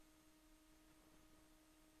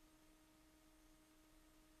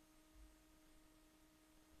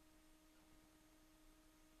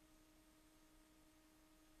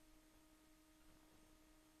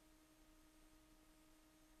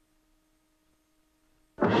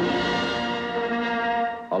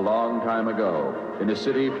long time ago, in a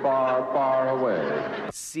city far, far away,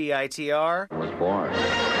 CITR was born.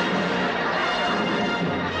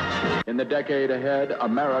 In the decade ahead,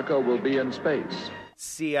 America will be in space.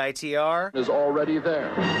 CITR is already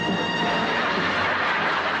there.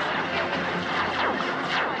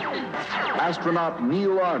 Astronaut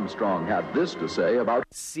Neil Armstrong had this to say about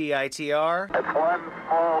CITR. It's one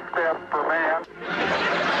small step for man.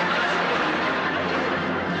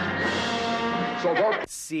 So vote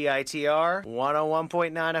CITR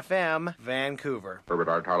 101.9 FM, Vancouver. Herbert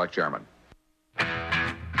R. Tarlek, Chairman.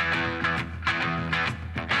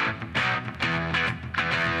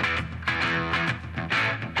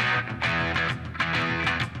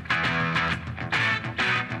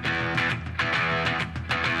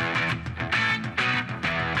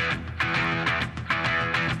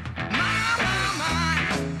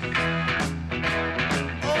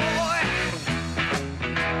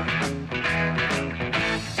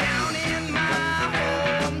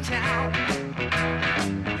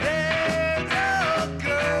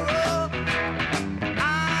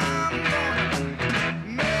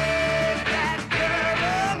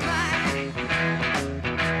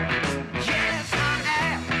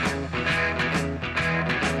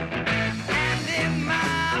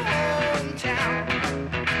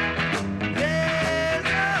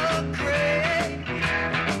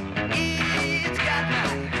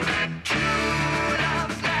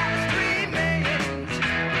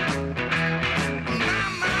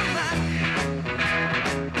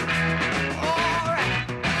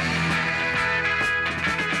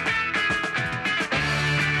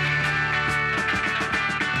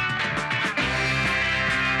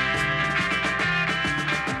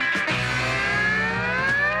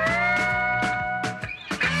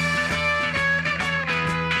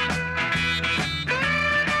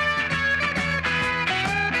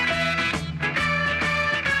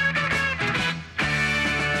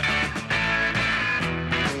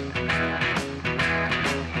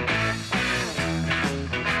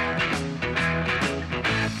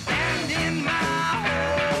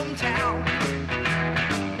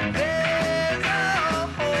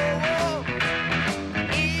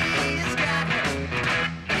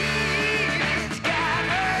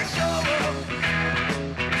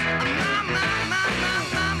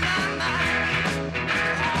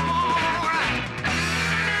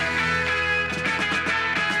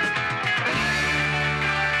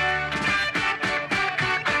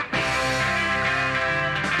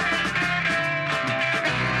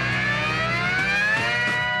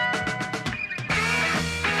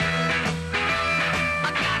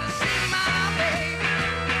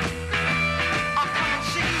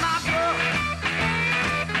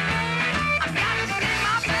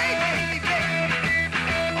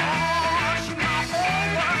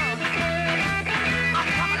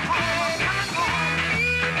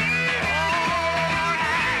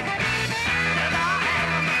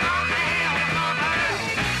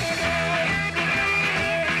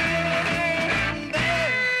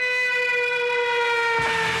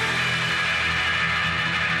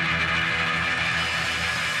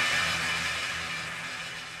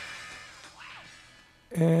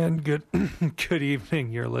 And good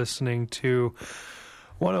evening. You're listening to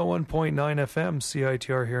 101.9 FM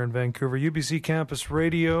CITR here in Vancouver, UBC Campus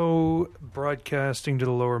Radio, broadcasting to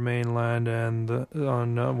the Lower Mainland and on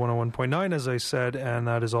 101.9, as I said, and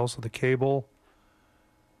that is also the cable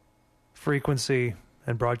frequency,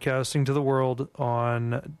 and broadcasting to the world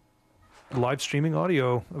on live streaming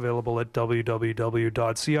audio available at www.citr.ca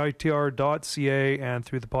and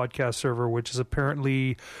through the podcast server, which is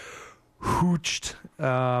apparently hooched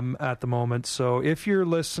at the moment. So if you're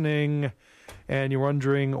listening and you're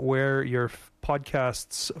wondering where your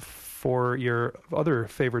podcasts for your other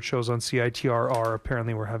favorite shows on CITR are,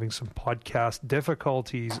 apparently we're having some podcast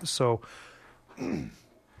difficulties. So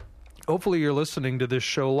hopefully you're listening to this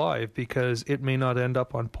show live, because it may not end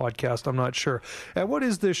up on podcast. I'm not sure. And what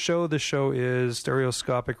is this show? The show is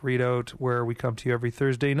Stereoscopic Readout, where we come to you every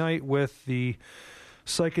Thursday night with the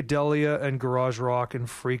psychedelia and garage rock and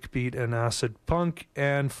freak beat and acid punk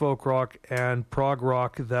and folk rock and prog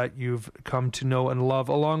rock that you've come to know and love,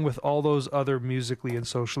 along with all those other musically and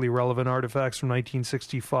socially relevant artifacts from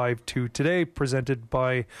 1965 to today, presented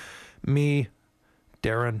by me,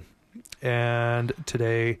 Darren. And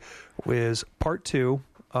today is part 2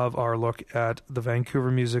 of our look at the Vancouver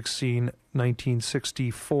music scene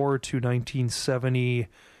 1964 to 1970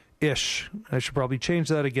 ish. I should probably change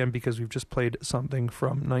that again, because we've just played something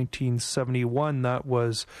from 1971 that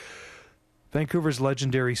was Vancouver's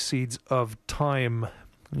legendary Seeds of Time.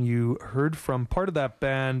 You heard from part of that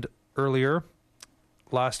band earlier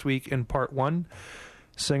last week in part 1.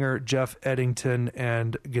 singer Jeff Eddington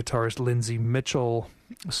and guitarist Lindsay Mitchell,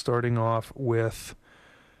 starting off with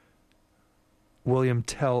William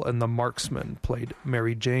Tell and the Marksmen. Played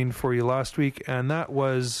Mary Jane for you last week, and that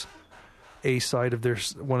was a side of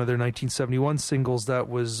one of their 1971 singles. That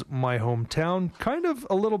was My Hometown, kind of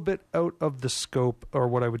a little bit out of the scope, or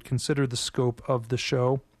what I would consider the scope of the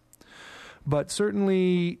show, but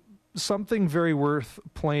certainly something very worth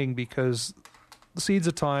playing, because the Seeds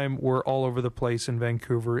of Time were all over the place in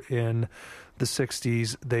Vancouver in the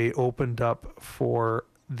 60s. They opened up for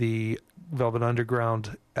the Velvet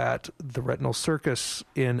Underground at the Retinal Circus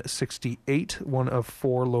in 68, one of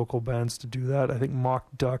 4 local bands to do that. I think Mock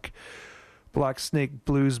Duck, Black Snake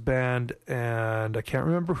Blues Band, and I can't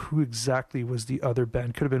remember who exactly was the other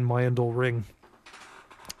band. Could have been Mayandal Ring.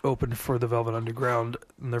 Opened for the Velvet Underground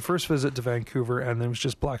in their first visit to Vancouver, and then it was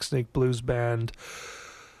just Black Snake Blues Band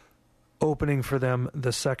opening for them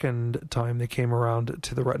the second time they came around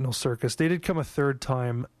to the Retinal Circus. They did come a third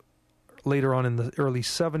time later on in the early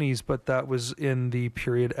 70s, but that was in the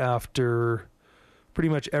period after pretty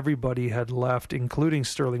much everybody had left, including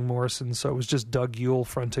Sterling Morrison, so it was just Doug Yule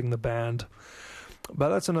fronting the band. But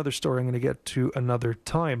that's another story I'm going to get to another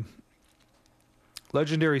time.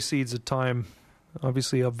 Legendary Seeds of Time,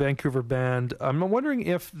 obviously a Vancouver band. I'm wondering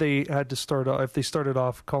if they started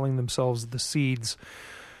off calling themselves the Seeds,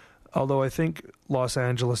 although I think Los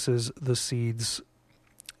Angeles's The Seeds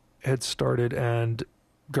had started and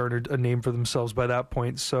garnered a name for themselves by that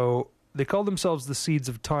point. So they called themselves the Seeds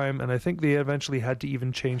of Time, and I think they eventually had to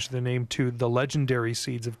even change their name to the Legendary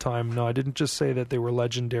Seeds of Time. No, I didn't just say that they were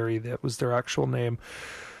legendary. That was their actual name,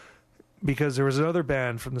 because there was another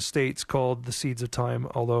band from the States called the Seeds of Time,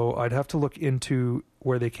 although I'd have to look into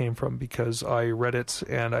where they came from, because I read it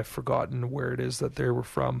and I've forgotten where it is that they were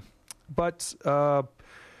from. But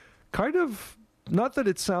kind of, not that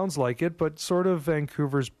it sounds like it, but sort of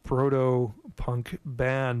Vancouver's proto-punk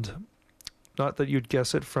band. Not that you'd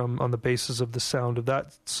guess it on the basis of the sound of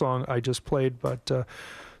that song I just played, but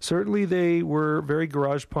certainly they were very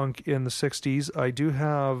garage punk in the 60s. I do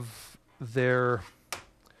have their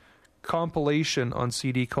compilation on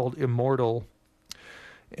CD called Immortal.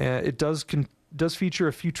 It does feature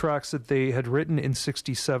a few tracks that they had written in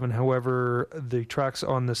 67. However, the tracks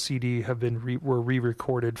on the CD were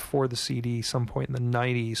re-recorded for the CD some point in the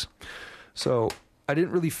 90s. So I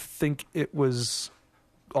didn't really think it was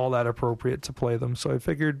all that appropriate to play them. So I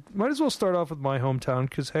figured might as well start off with My Hometown,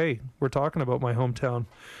 because, hey, we're talking about my hometown.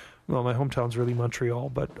 Well, my hometown's really Montreal,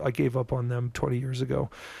 but I gave up on them 20 years ago.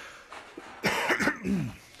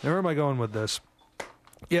 Where am I going with this?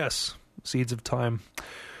 Yes, Seeds of Time.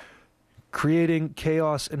 Creating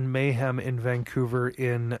chaos and mayhem in Vancouver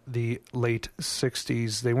in the late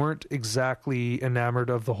 60s. They weren't exactly enamored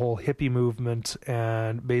of the whole hippie movement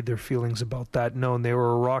and made their feelings about that known. They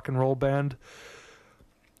were a rock and roll band.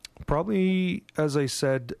 Probably, as I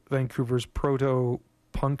said, Vancouver's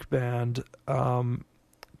proto-punk band,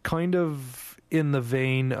 kind of in the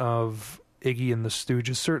vein of Iggy and the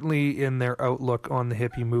Stooges, certainly in their outlook on the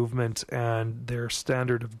hippie movement and their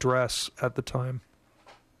standard of dress at the time.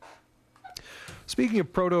 Speaking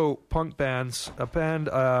of proto-punk bands, a band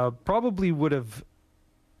probably would have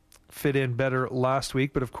fit in better last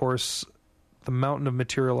week, but of course the mountain of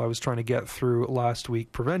material I was trying to get through last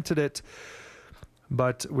week prevented it.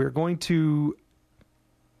 But we're going to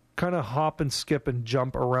kind of hop and skip and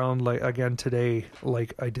jump around again today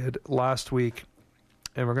like I did last week.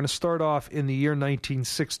 And we're going to start off in the year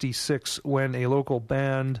 1966, when a local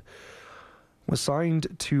band was signed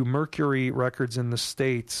to Mercury Records in the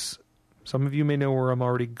States. Some of you may know where I'm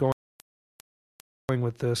already going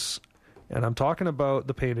with this, and I'm talking about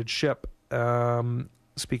The Painted Ship.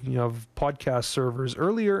 Speaking of podcast servers,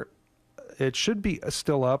 earlier, it should be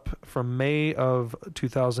still up, from May of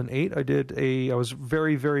 2008. I was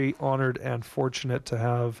very, very honored and fortunate to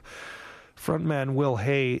have frontman Will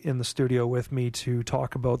Hay in the studio with me to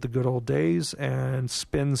talk about the good old days and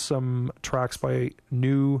spin some tracks by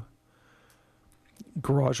new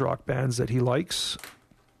garage rock bands that he likes.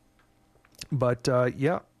 But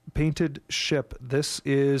yeah, Painted Ship. This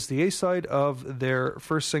is the A-side of their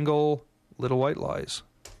first single, Little White Lies.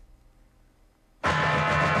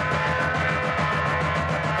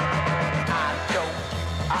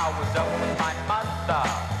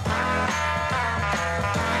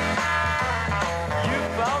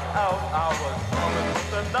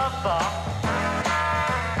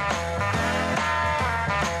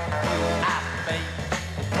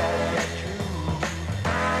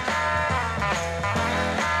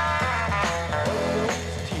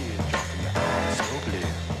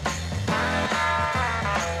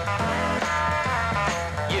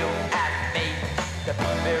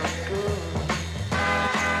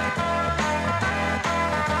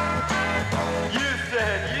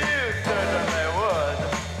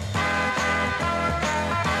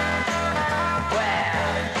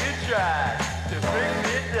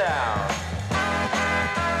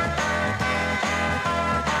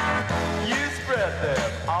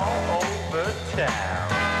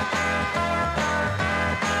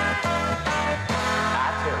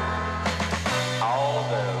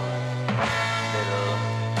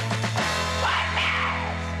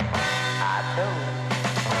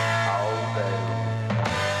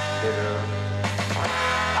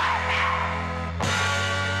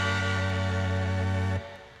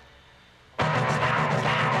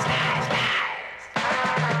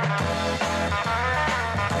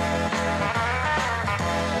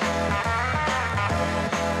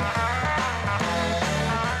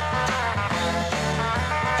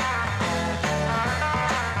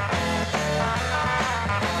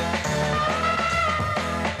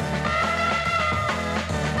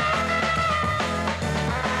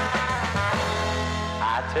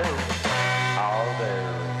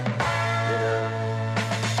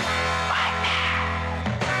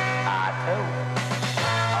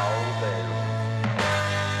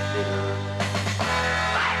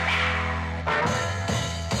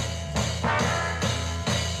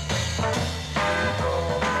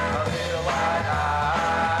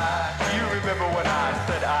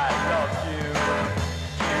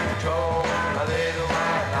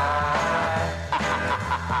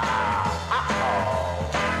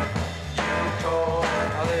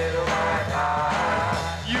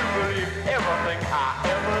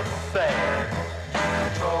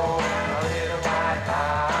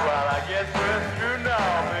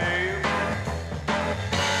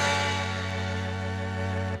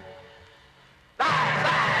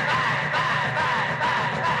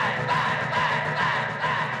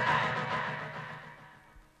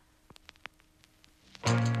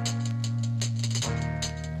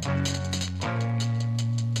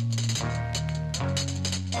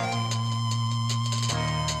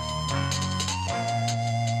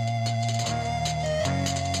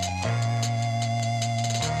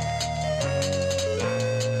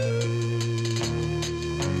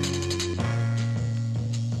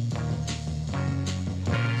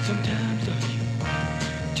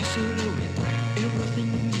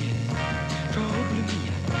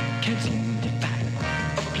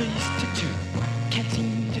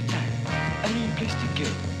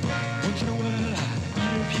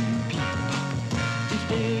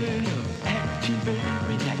 looking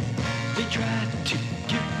very nice. They tried to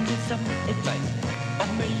give me some advice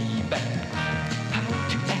on maybe how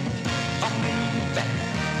to act, on maybe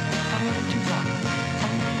how to rock,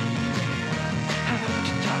 on maybe how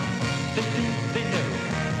to talk. They think they know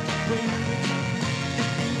where it's at. They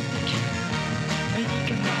think they can make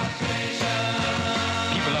a rock.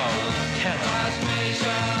 People always tell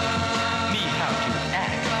me how to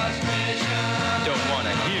act. Don't want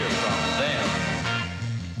to hear from them.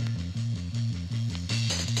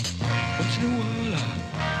 Once in a while,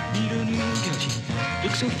 I need a new girl. She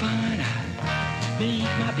looks so fine. I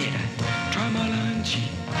make my bed. I try my line. She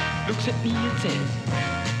looks at me and says,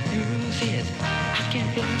 "The girl says I can't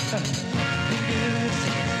help her. The girl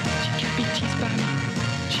says she can't be teased by me.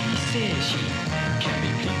 She says she can't be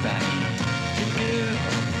pleased by me. The girl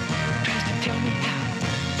tries to tell me how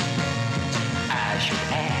I should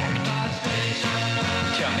act.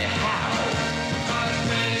 Tell me how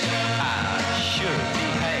I should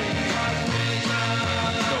behave.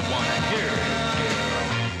 Don't wanna hear it, girl.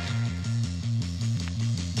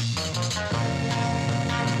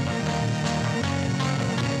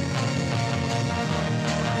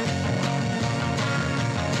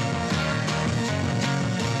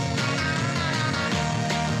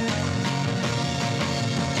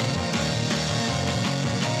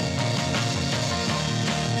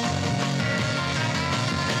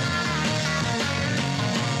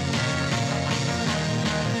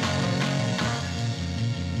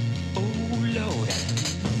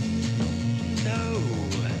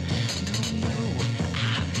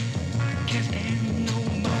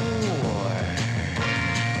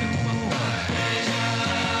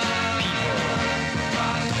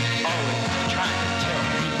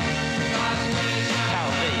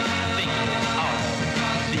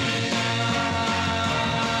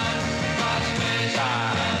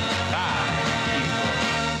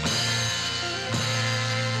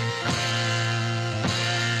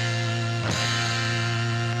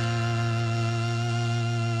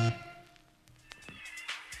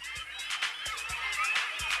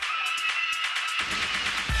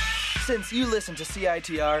 Since you listen to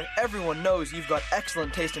CITR, everyone knows you've got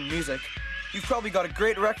excellent taste in music. You've probably got a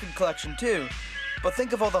great record collection too. But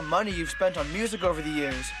think of all the money you've spent on music over the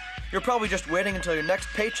years. You're probably just waiting until your next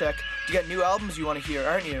paycheck to get new albums you want to hear,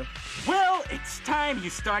 aren't you? Well, it's time you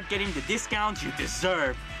start getting the discounts you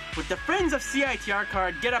deserve. With the Friends of CITR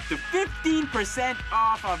card, get up to 15%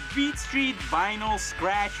 off of Beat Street, Vinyl,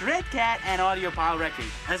 Scratch, Red Cat, and Audiophile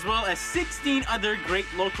Records, as well as 16 other great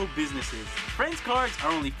local businesses. Friends cards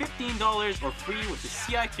are only $15 or free with the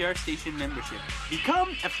CITR station membership.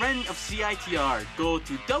 Become a friend of CITR. Go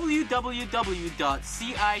to www.citr.ca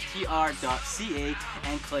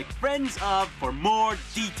and click Friends of for more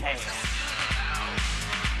details.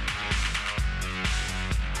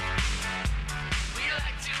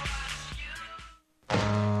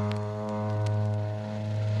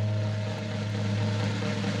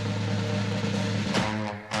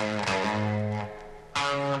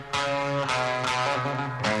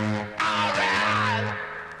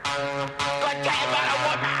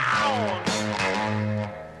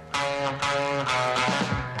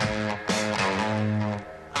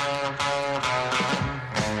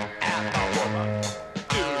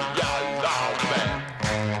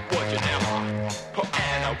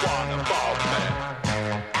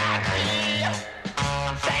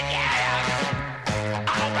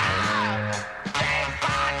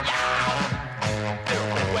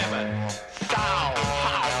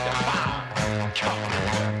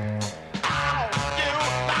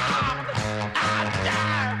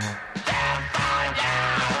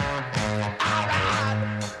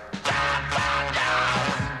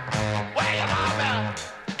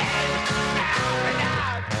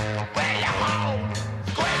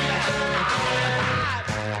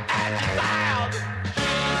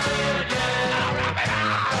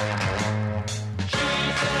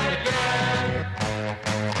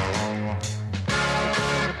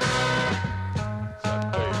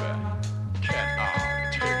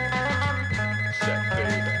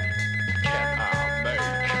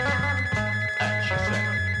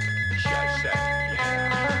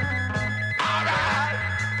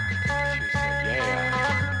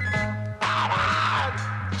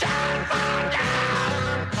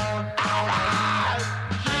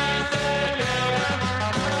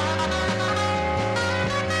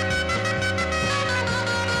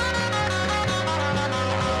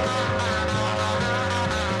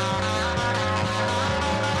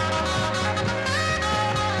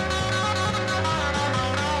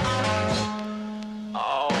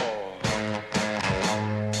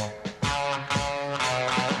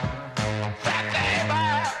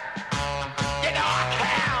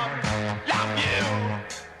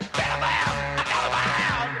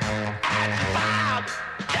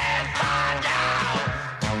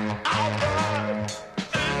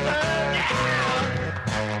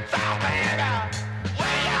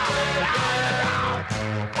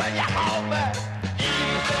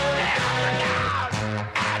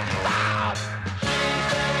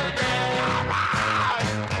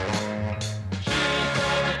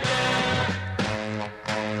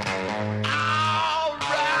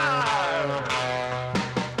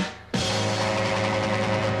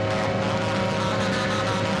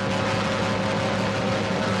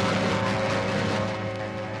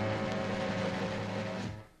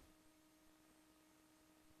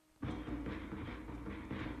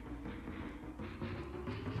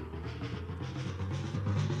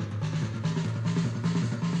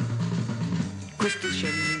 Crystal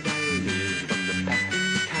chandeliers from the past in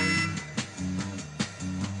time.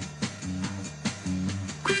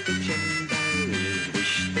 Crystal chandeliers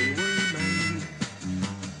wish they were mine.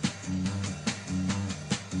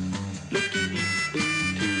 Looking deep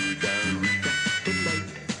into the refracted light,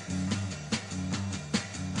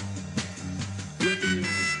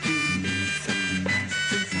 reveals to me some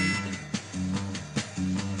past insight.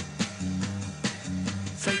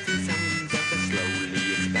 Sights and sounds of a slowly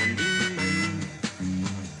expanding mind.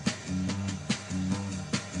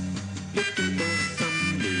 Looking for some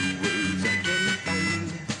new worlds I can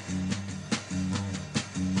find.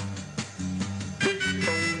 With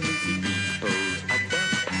only see peoples of the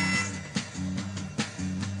past.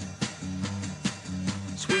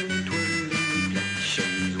 Swirling, twirling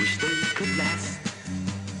reflections wish they could last.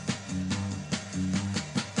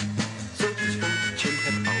 Soldiers' fortune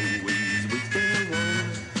have always waged their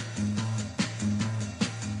wars.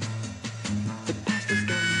 The past is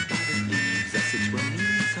gone, but it leaves us its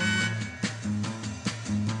running song.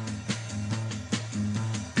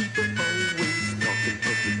 People always talking of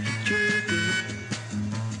the future good.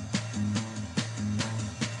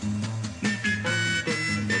 Leave behind them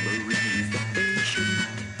memories that they shouldn't.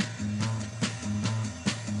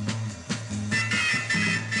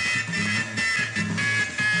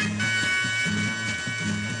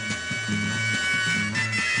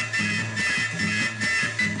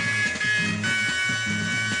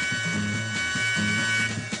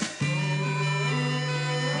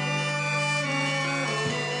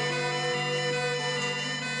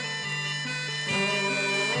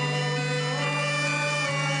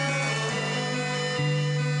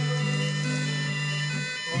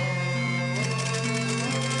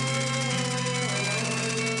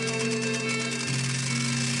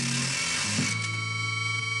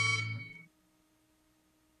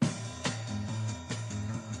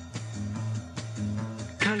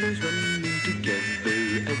 Colors running together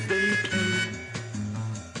as they play.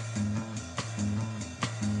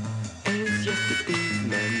 As yesterday's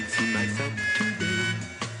man, see myself today.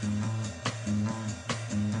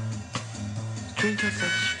 Strange how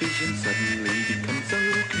such vision suddenly becomes so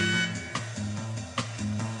clear.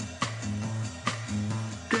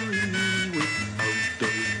 Drawing me without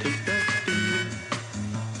the taste of fear.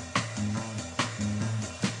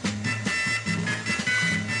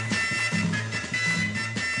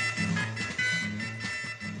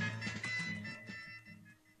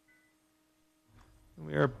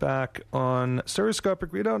 We are back on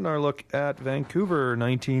Stereoscopic Readout and our look at Vancouver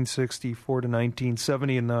 1964 to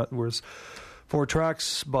 1970, and that was 4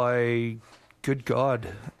 tracks by, good God,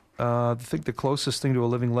 I think the closest thing to a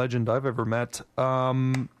living legend I've ever met.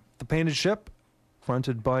 The Painted Ship,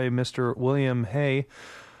 fronted by Mr. William Hay.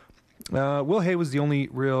 Will Hay was the only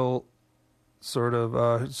real sort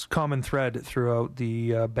of common thread throughout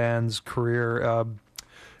the band's career.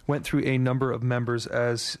 Went through a number of members,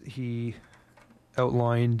 as he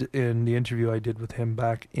outlined in the interview I did with him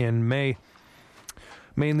back in May,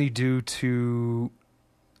 mainly due to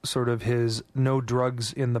sort of his no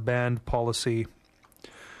drugs in the band policy.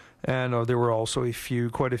 And there were also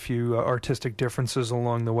quite a few artistic differences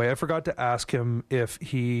along the way. I forgot to ask him if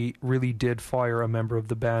he really did fire a member of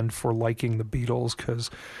the band for liking the Beatles,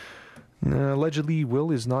 because allegedly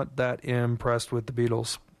Will is not that impressed with the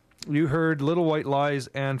Beatles. You heard Little White Lies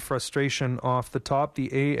and Frustration off the top,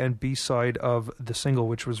 the A and B side of the single,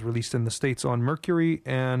 which was released in the States on Mercury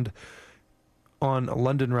and on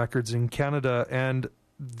London Records in Canada. And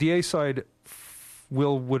the A side,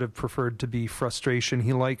 Will would have preferred to be Frustration.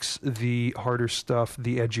 He likes the harder stuff,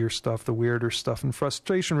 the edgier stuff, the weirder stuff, and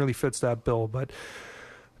Frustration really fits that bill. But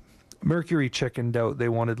Mercury chickened out. They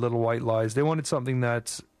wanted Little White Lies. They wanted something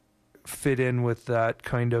that fit in with that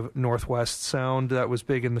kind of Northwest sound that was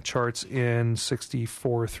big in the charts in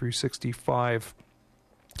 64 through 65.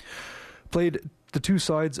 Played the 2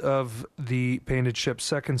 sides of the Painted Ship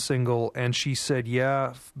second single, and She Said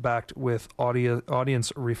Yeah, backed with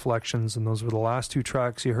audience reflections, and those were the last 2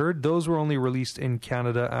 tracks you heard. Those were only released in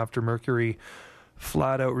Canada after Mercury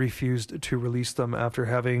flat out refused to release them after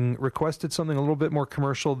having requested something a little bit more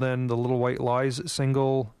commercial than the Little White Lies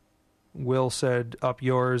single. Will said, "Up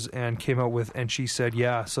yours," and came out with "And She Said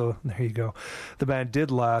Yeah." So there you go. The band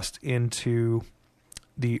did last into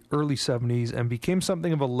the early 70s and became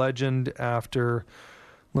something of a legend after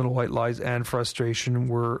Little White Lies and Frustration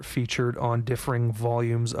were featured on differing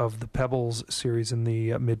volumes of the Pebbles series in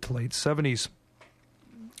the mid to late 70s.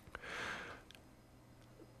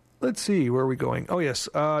 Let's see, where are we going? Oh yes,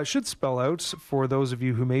 I should spell out for those of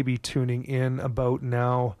you who may be tuning in about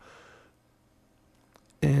now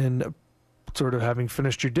in sort of having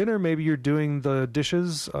finished your dinner, maybe you're doing the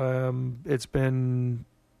dishes. It's been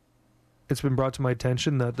brought to my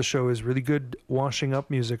attention that the show is really good washing up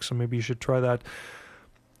music, so maybe you should try that.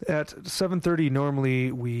 At 7:30,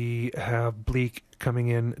 normally we have Bleak coming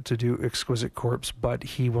in to do Exquisite Corpse, but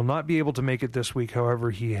he will not be able to make it this week. However,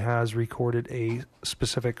 he has recorded a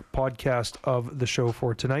specific podcast of the show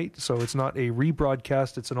for tonight, so it's not a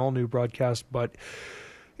rebroadcast, it's an all-new broadcast, but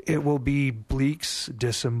it will be Bleak's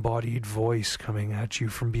disembodied voice coming at you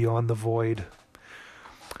from beyond the void.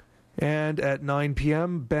 And at 9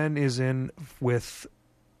 p.m., Ben is in with...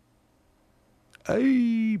 What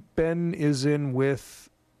is Ben in with?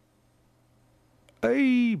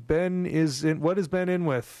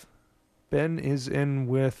 Ben is in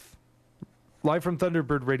with live from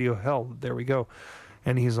Thunderbird Radio. Hell, there we go.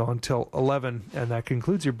 And he's on till 11, and that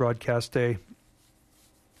concludes your broadcast day.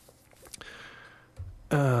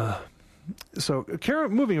 So,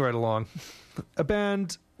 moving right along, a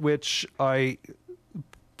band which I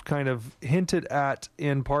kind of hinted at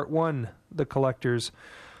in part one, The Collectors,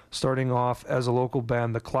 starting off as a local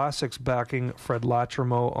band, The Classics backing Fred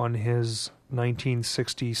Latrimo on his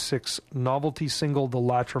 1966 novelty single, The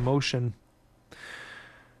Latrimotion.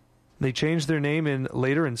 They changed their name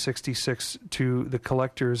later in 66 to The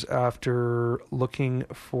Collectors after looking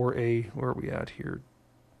for where are we at here?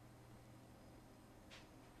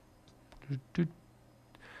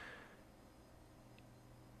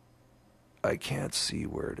 I can't see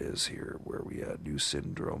where it is here. Where are we at? New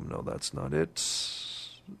Syndrome. No, that's not it.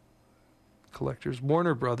 Collectors.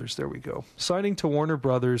 Warner Brothers. There we go. Signing to Warner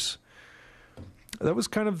Brothers. That was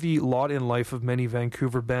kind of the lot in life of many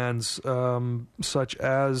Vancouver bands, such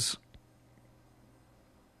as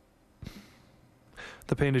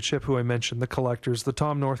the Painted Ship, who I mentioned, the Collectors, the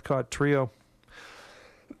Tom Northcott Trio,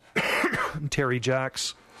 Terry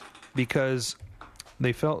Jacks, because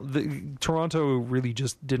they felt Toronto really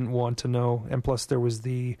just didn't want to know, and plus there was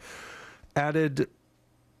the added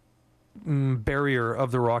barrier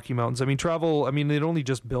of the Rocky Mountains. I mean, they'd only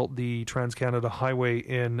just built the Trans-Canada Highway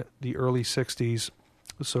in the early 60s,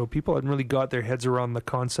 so people hadn't really got their heads around the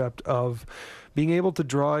concept of being able to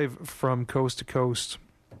drive from coast to coast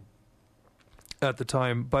at the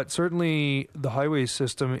time. But certainly the highway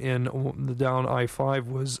system in the down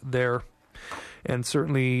I-5 was there, and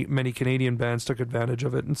certainly many Canadian bands took advantage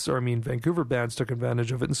of it, Vancouver bands took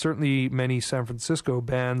advantage of it, and certainly many San Francisco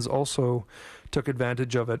bands also took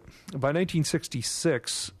advantage of it. By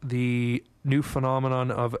 1966, the new phenomenon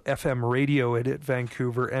of FM radio had hit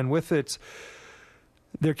Vancouver, and with it,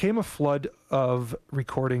 there came a flood of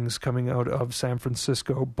recordings coming out of San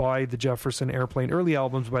Francisco by the Jefferson Airplane, early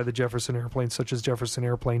albums by the Jefferson Airplane, such as Jefferson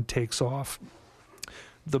Airplane Takes Off,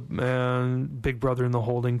 the Big Brother and the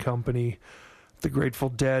Holding Company, the Grateful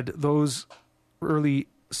Dead. Those early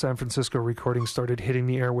San Francisco recordings started hitting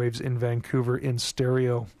the airwaves in Vancouver in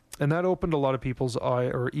stereo. And that opened a lot of people's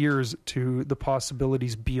ears to the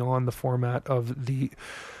possibilities beyond the format of the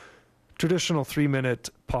traditional 3-minute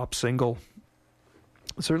pop single.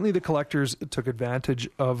 Certainly the Collectors took advantage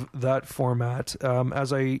of that format.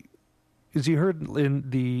 As you heard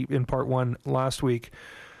in part one last week,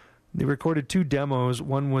 they recorded 2 demos.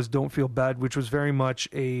 One was Don't Feel Bad, which was very much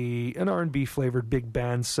an R&B flavored big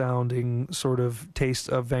band sounding sort of taste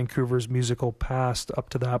of Vancouver's musical past up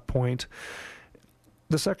to that point.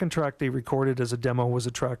 The second track they recorded as a demo was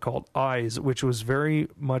a track called Eyes, which was very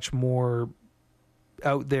much more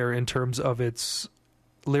out there in terms of its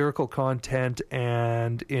lyrical content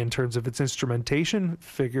and in terms of its instrumentation,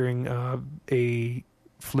 figuring a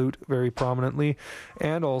flute very prominently,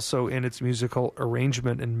 and also in its musical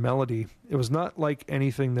arrangement and melody. It was not like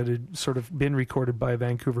anything that had sort of been recorded by a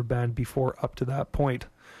Vancouver band before up to that point.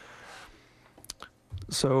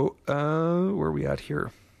 So, where are we at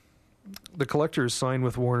here? The Collectors signed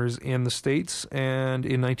with Warner's in the States, and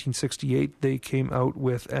in 1968 they came out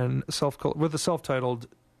with a self-titled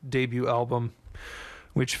debut album,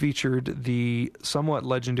 which featured the somewhat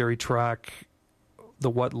legendary track, The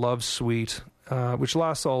What Love Suite, which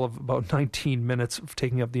lasts all of about 19 minutes,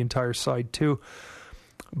 taking up the entire side too.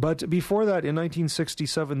 But before that, in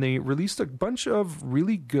 1967, they released a bunch of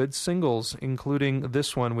really good singles, including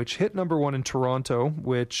this one, which hit number 1 in Toronto,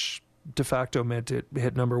 which de facto meant it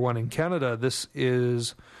hit number 1 in Canada. This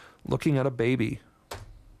is Looking at a Baby.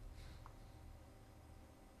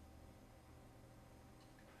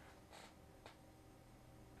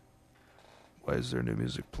 Why is there new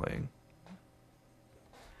music playing?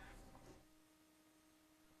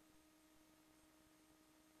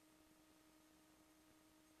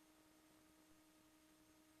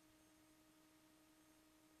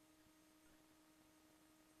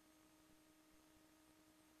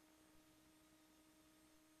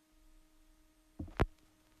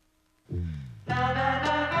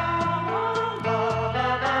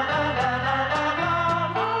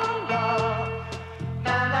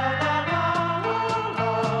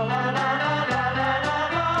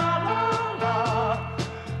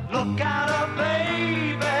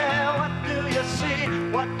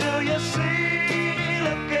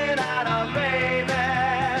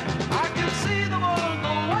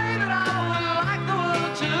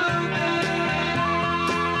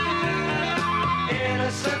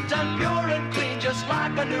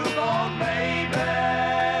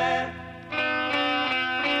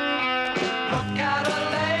 Look at a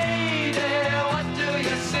lady, what do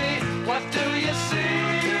you see? What do you see?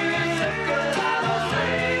 Look at a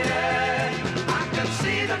lady. I can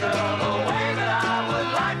see the girl the way that I would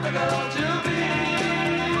like the girl to be.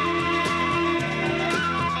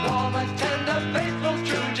 Warm and tender, faithful,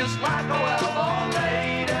 true, just like a well-born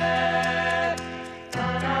lady.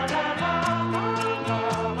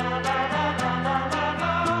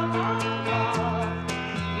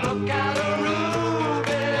 Look at a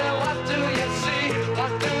ruby, what do you see?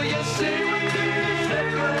 What do you see?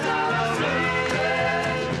 Look at a ruby.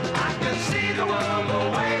 I can see the world the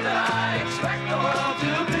way that I expect the world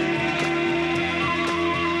to be.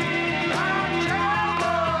 I'm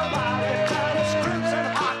troubled by this crimson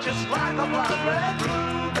heart, just like a blood red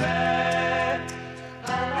ruby.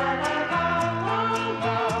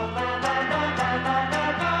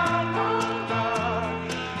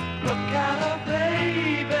 Look at her,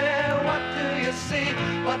 baby. What do you see?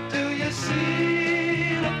 What do you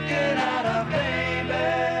see? Looking at her, baby.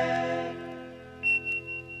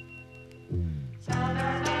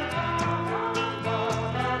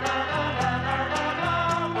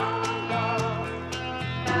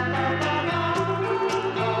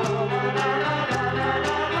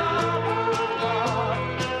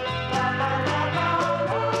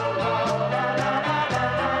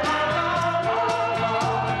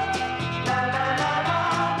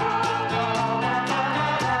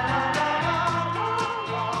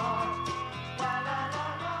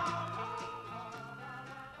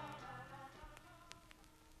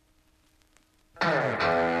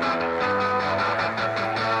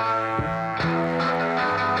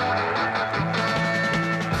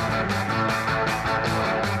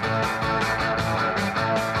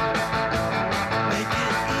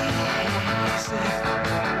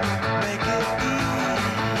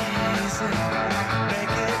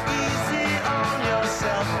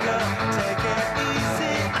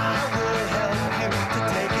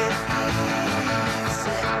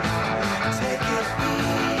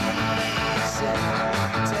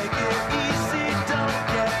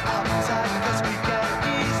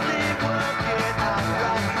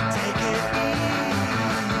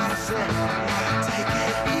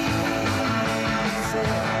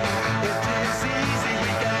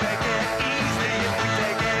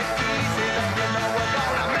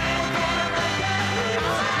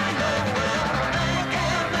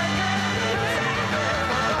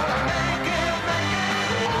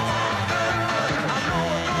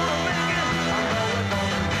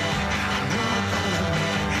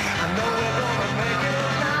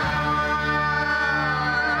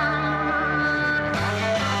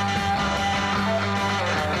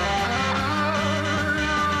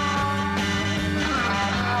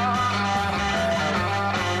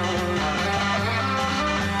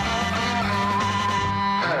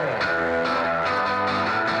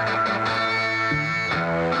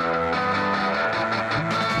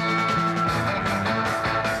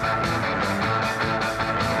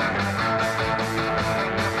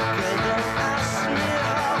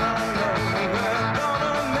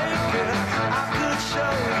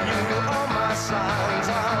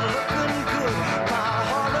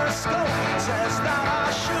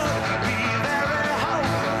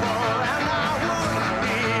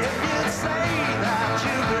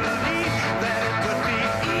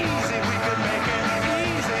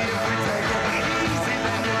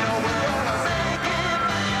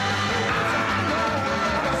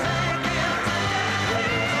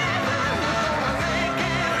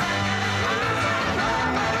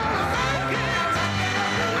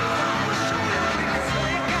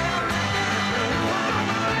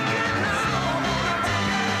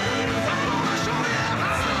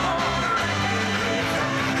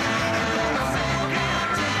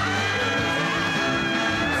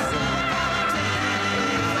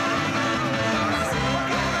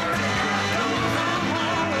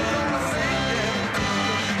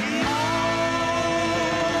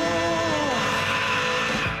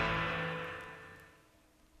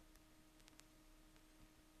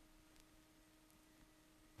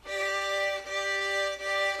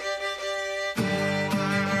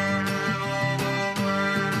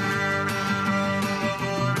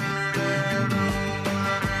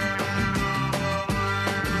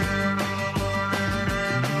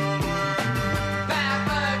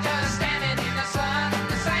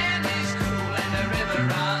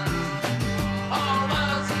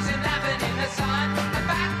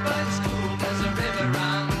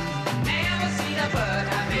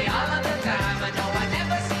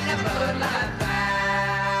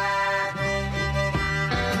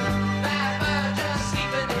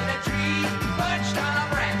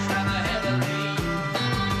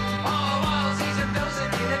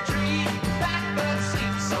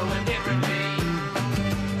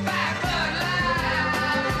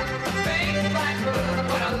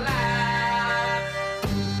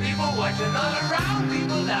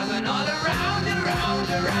 round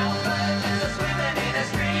and round, birds are swimming in a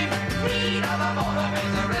stream. Heat of a motor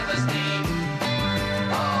makes the river steam.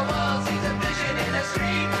 Whole world sees a vision in a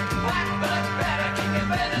stream. Blackbird better keep your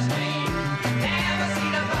feathers clean. Never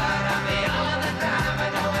seen a bird happy all the time, but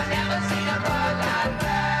no one never seen a bird like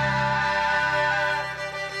that.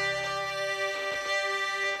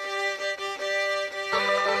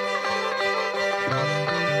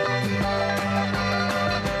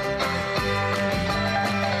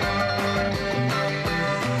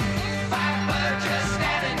 Blackbird just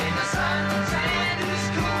standing in the sun. Sand is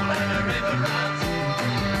cool and the river runs.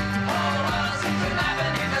 Whole world seems to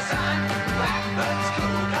laughing in the sun. Blackbird's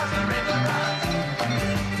cool 'cause the river runs.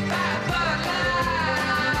 Blackbird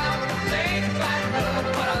laugh, late blackbird,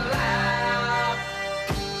 what a laugh.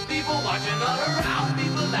 People watching all around,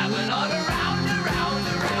 people laughing all around, around,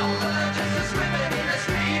 around. Birds just a swimming in a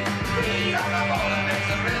stream. Heat on the water makes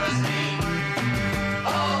the river steam.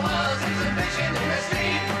 All world seems a vision in a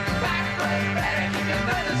stream. Blackbird better keep your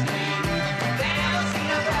feathers clean. They never seen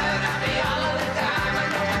a bird happy all of the time, and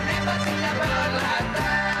no one never seen a bird like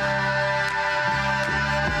that.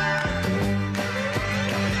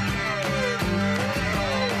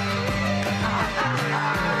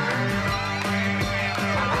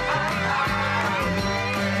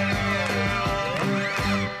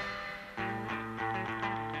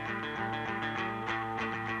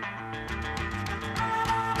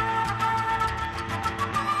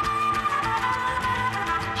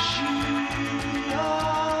 She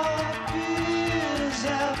appears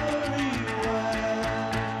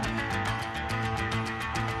everywhere.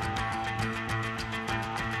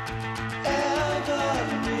 Ever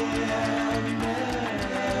near,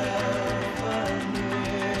 never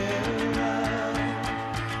nearer.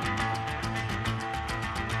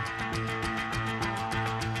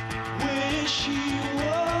 Wish she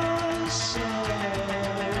was so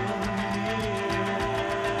near.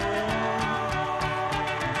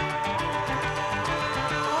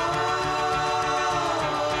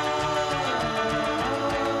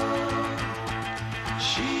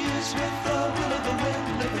 She is with the will of the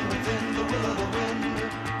wind, living within the will of the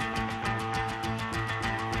wind.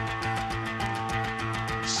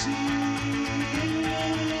 Seeing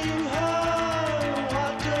her,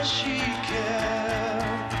 what does she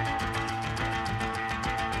care?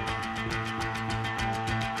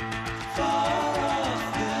 Far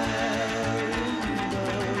off there in the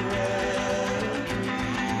red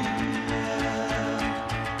green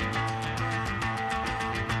air.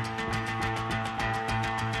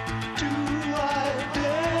 Do I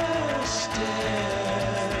dare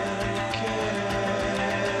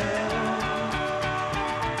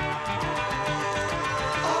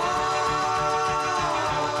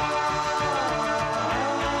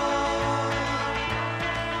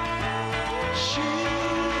She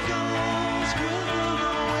goes wherever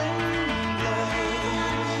the wind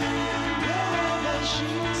blows. Wherever she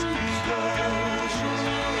goes,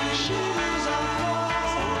 she is a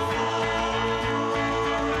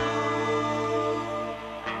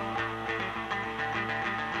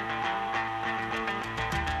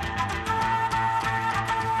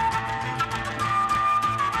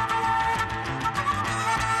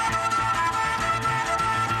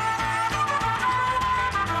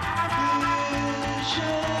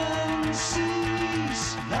vision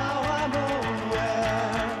cease. Now I'm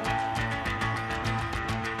aware.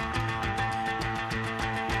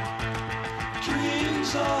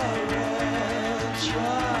 Dreams are red,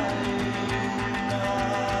 trying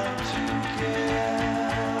not to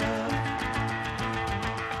care.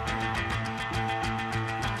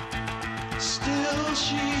 Still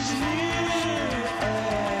she's near everywhere.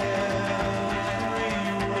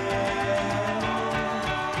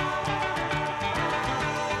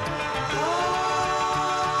 Oh,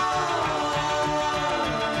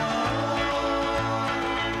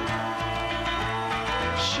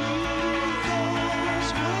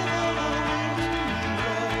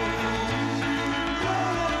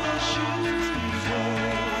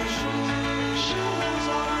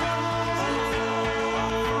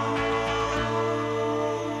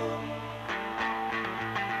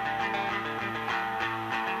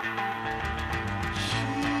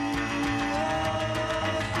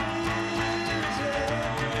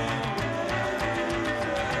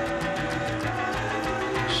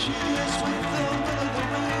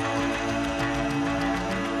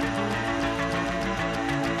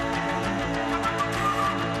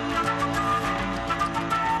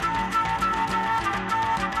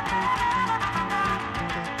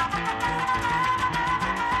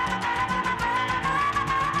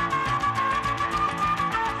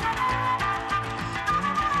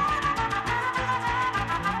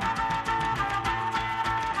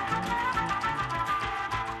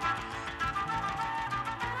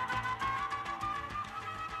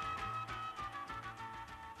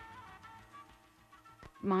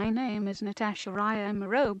 My name is Natasha. I am a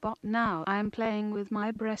robot now. I am playing with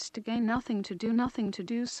my breast again. Nothing to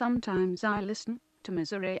do. Sometimes I listen to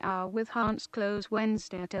Misery Hour with Hans Close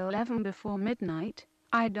Wednesday at 11 before midnight.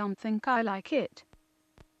 I don't think I like it.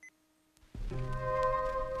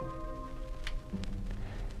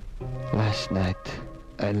 Last night,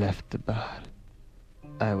 I left the bar.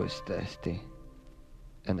 I was thirsty,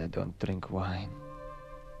 and I don't drink wine.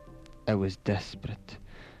 I was desperate.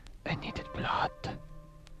 I needed blood.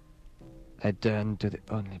 I turned to the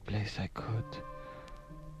only place I could.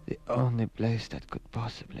 The only place that could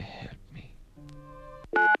possibly help me.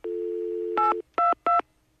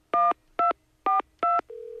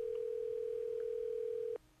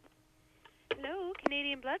 Hello,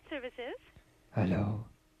 Canadian Blood Services. Hello.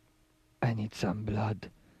 I need some blood.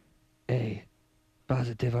 A.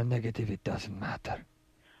 Positive or negative, it doesn't matter.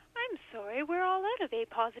 I'm sorry, we're all out of A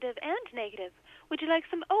positive and negative. Would you like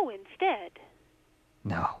some O instead?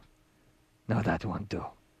 No. No, that won't do.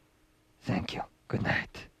 Thank you. Good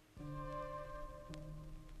night.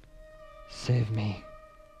 Save me.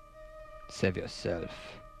 Save yourself.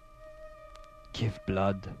 Give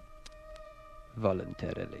blood.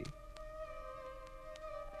 Voluntarily.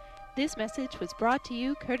 This message was brought to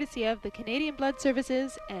you courtesy of the Canadian Blood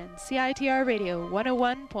Services and CITR Radio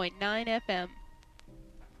 101.9 FM.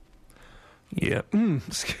 Yeah,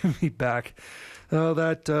 excuse me, back.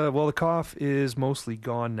 The cough is mostly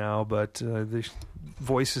gone now, but the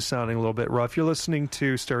voice is sounding a little bit rough. You're listening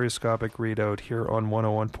to Stereoscopic Readout here on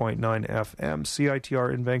 101.9 FM,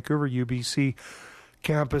 CITR in Vancouver, UBC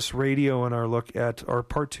Campus Radio, and our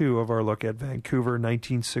part two of our look at Vancouver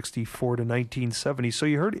 1964 to 1970. So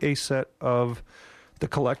you heard a set of the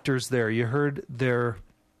Collectors there. You heard their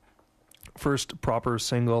first proper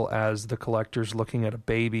single as The Collectors, Looking at a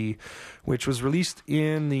Baby, which was released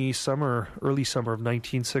in the early summer of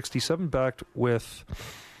 1967, backed with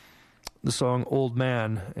the song Old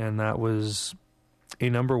Man, and that was a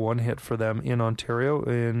number one hit for them in Ontario,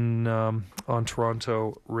 on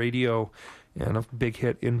Toronto radio, and a big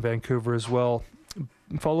hit in Vancouver as well.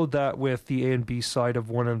 Followed that with the A and B side of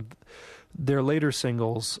one of their later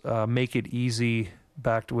singles, Make It Easy,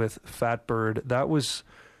 backed with Fat Bird.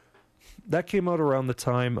 That came out around the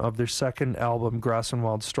time of their second album, Grass and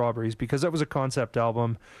Wild Strawberries, because that was a concept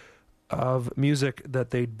album of music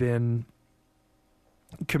that they'd been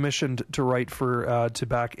commissioned to write for to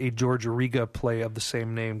back a George Riga play of the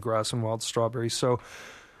same name, Grass and Wild Strawberries. So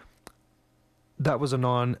that was a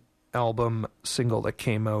non-album single that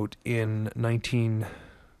came out in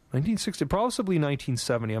 1960, possibly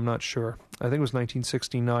 1970, I'm not sure. I think it was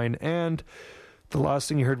 1969, and the last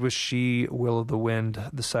thing you heard was She, Will of the Wind,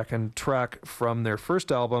 the second track from their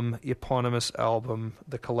first album, eponymous album,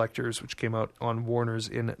 The Collectors, which came out on Warner's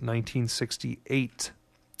in 1968.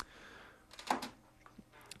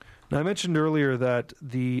 Now, I mentioned earlier that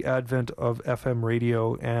the advent of FM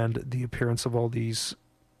radio and the appearance of all these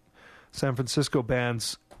San Francisco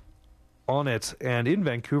bands on it, and in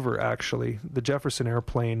Vancouver, actually, the Jefferson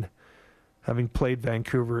Airplane, having played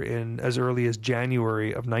Vancouver in as early as January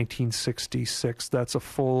of 1966. That's a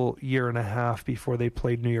full year and a half before they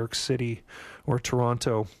played New York City or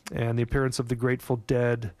Toronto. And the appearance of the Grateful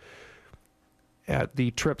Dead at the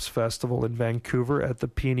Trips Festival in Vancouver at the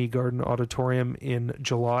Peony Garden Auditorium in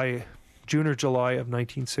June or July of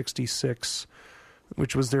 1966,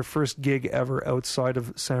 which was their first gig ever outside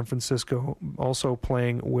of San Francisco, also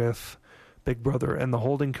playing with Big Brother and the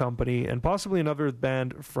Holding Company, and possibly another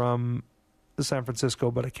band from San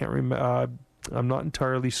Francisco, but I can't remember. I'm not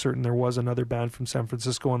entirely certain. There was another band from San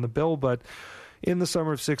Francisco on the bill, but in the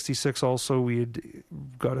summer of 66 also we had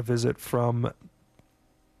got a visit from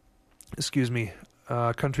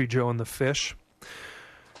Country Joe and the Fish.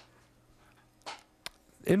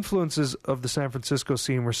 Influences of the San Francisco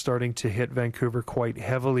scene were starting to hit Vancouver quite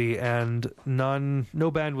heavily, and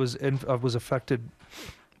no band was affected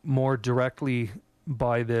more directly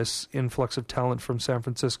by this influx of talent from San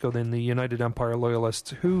Francisco than the United Empire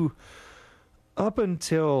Loyalists, who up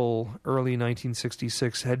until early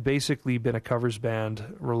 1966 had basically been a covers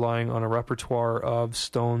band relying on a repertoire of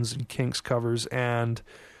Stones and Kinks covers, and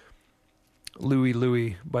Louie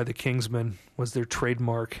Louie by the Kingsmen was their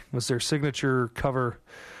trademark, was their signature cover,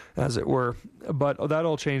 as it were. But that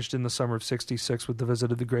all changed in the summer of 66 with the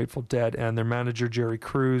visit of the Grateful Dead and their manager Jerry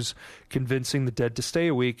Cruz convincing the Dead to stay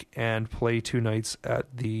a week and play 2 nights at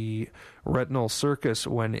the Retinal Circus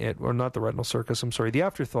the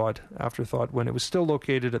Afterthought, when it was still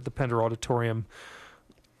located at the Pender Auditorium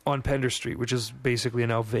on Pender Street, which is basically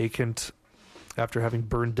now vacant after having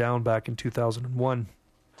burned down back in 2001.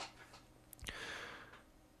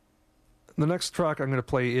 The next track I'm going to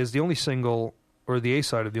play is the only single or the A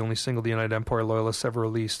side of the only single the United Empire Loyalists ever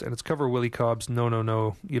released, and it's cover Willie Cobb's No, No,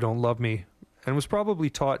 No, You Don't Love Me, and was probably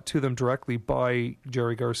taught to them directly by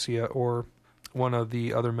Jerry Garcia or one of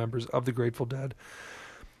the other members of the Grateful Dead.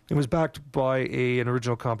 It was backed by an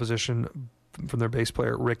original composition from their bass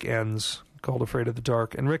player Rick Enns called Afraid of the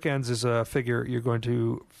Dark. And Rick Enns is a figure you're going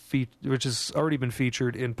to which has already been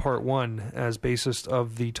featured in part 1 as bassist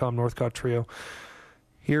of the Tom Northcott Trio.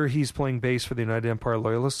 Here he's playing bass for the United Empire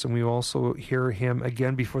Loyalists, and we also hear him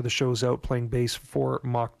again before the show's out playing bass for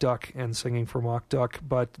Mock Duck and singing for Mock Duck.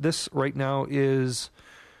 But this right now is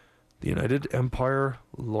the United Empire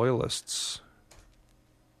Loyalists.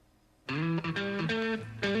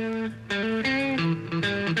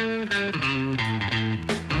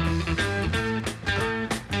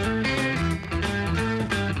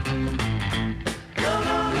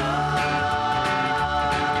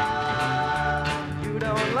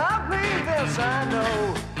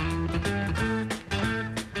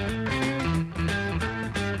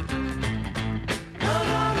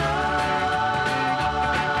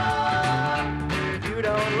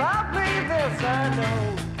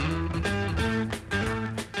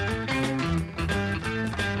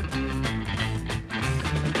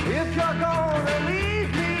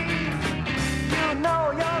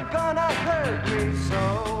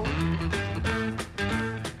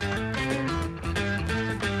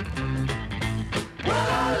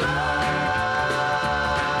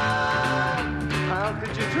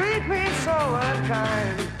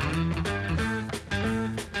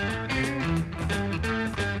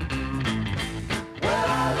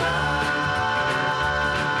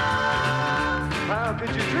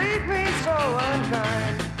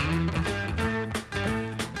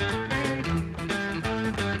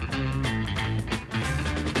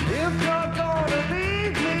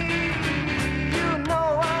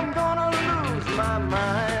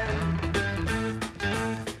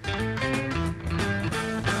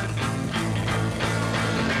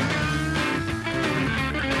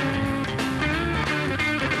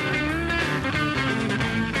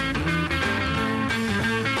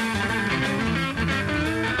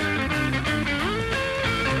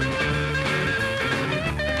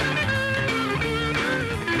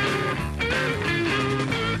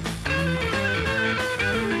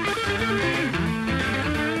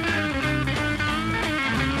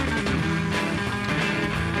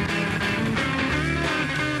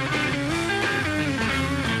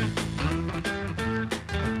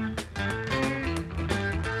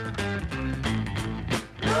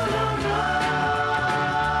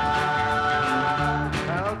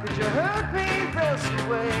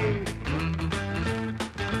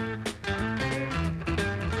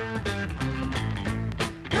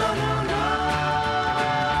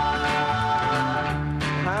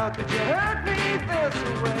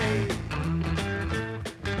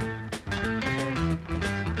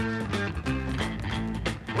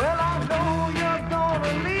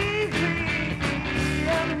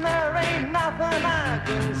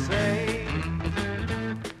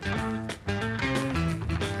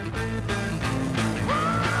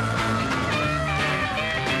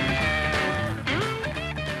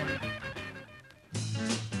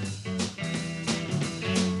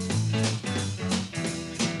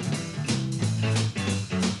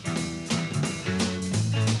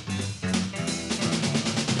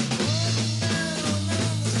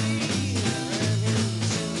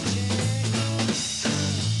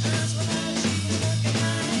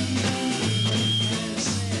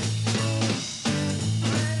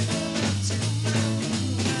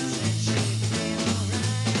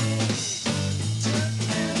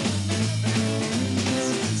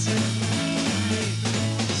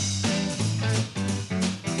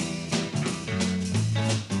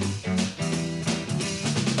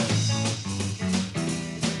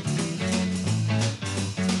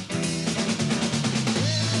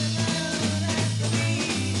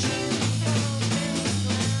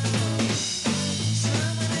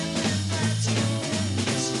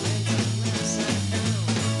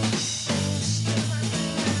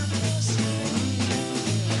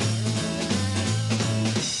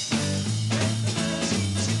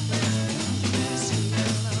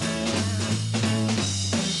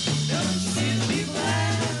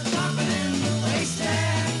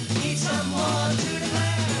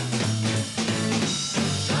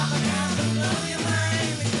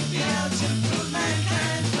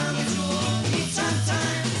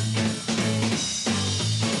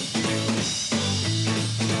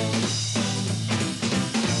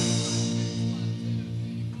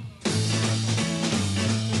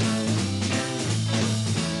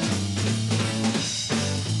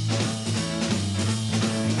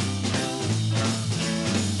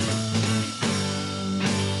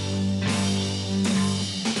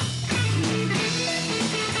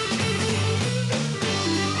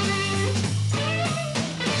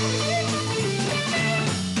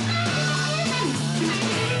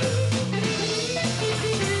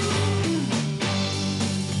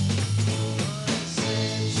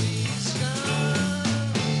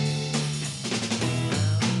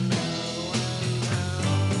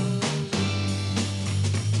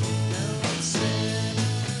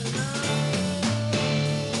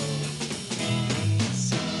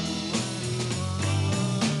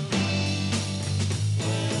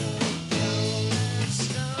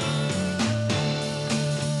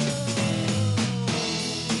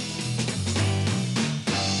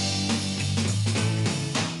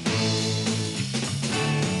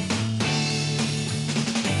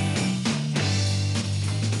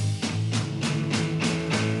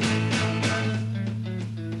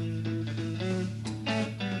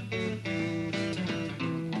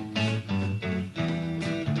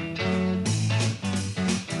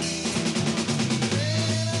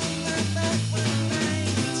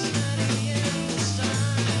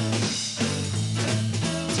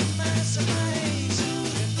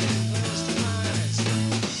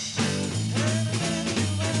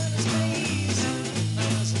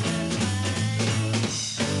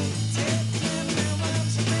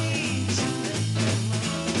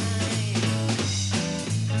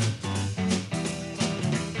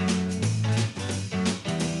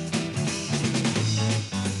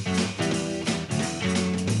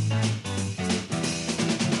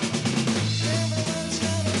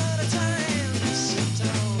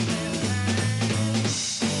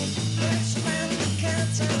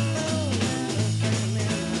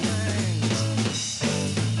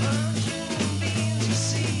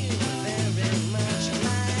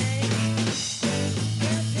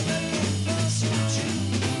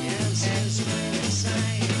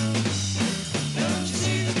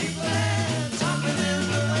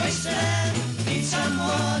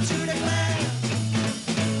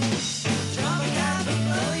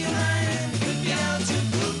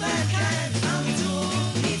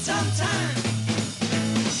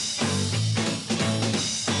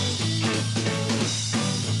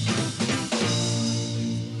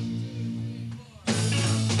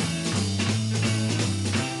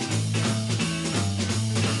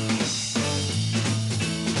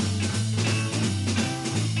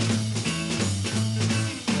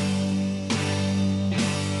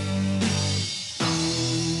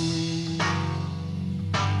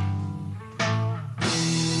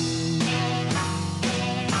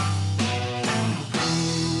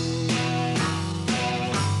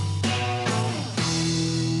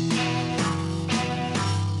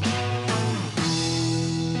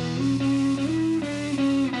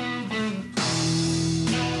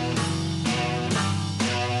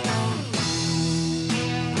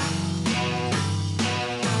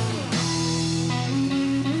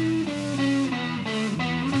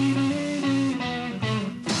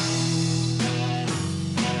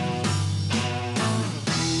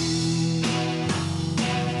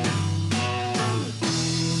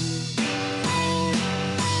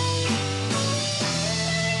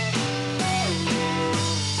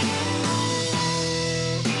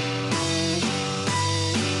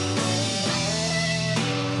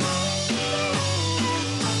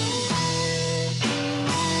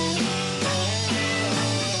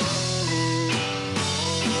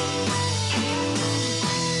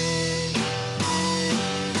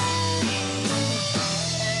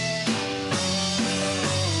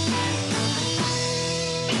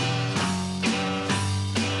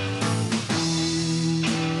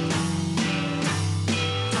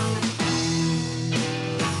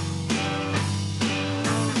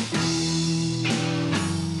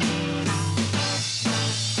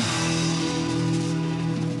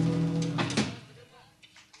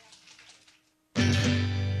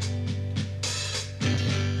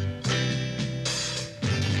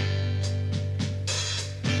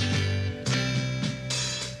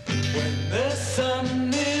 When the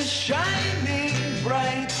sun is shining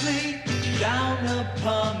brightly down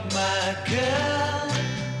upon my girl,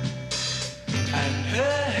 and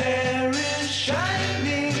her hair is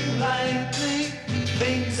shining lightly,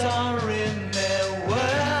 things are in their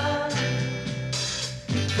world.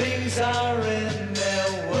 Things are in their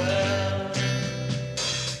world.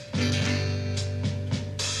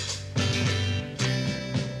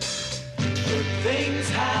 Good things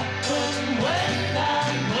happen when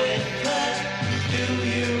I'm with her. Do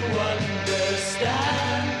you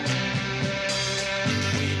understand?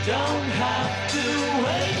 We don't have to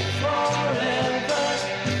wait forever.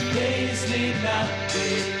 Days need not be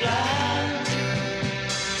planned.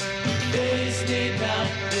 Days need not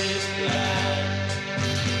be planned.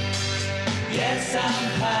 Yes, I'm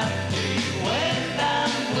happy when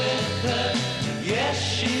I'm with her. Yes,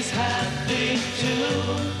 she's happy too.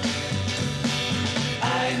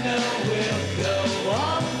 I know we'll go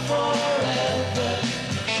on forever.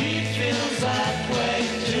 She feels that way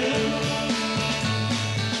too.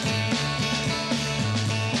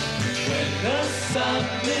 When the sun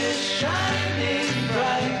is shining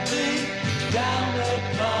brightly down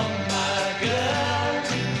upon my girl,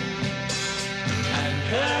 and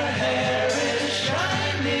her hair is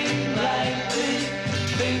shining lightly,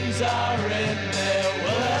 things are in their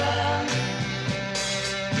world.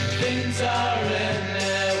 Things are in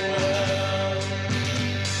their world.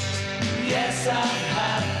 Yes, I'm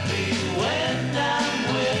happy when I'm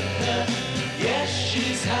with her. Yes,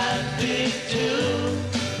 she's happy too.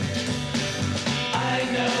 I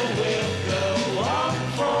know we'll go on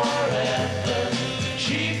forever.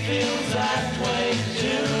 She feels that way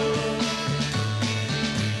too.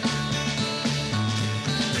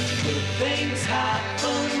 Good things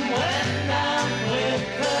happen when I'm with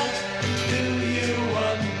her. Do you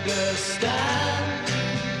understand?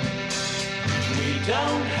 We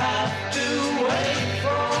don't have to wait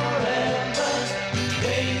forever.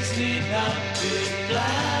 Days need not be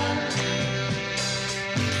planned.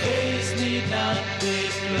 Days need not be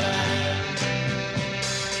planned.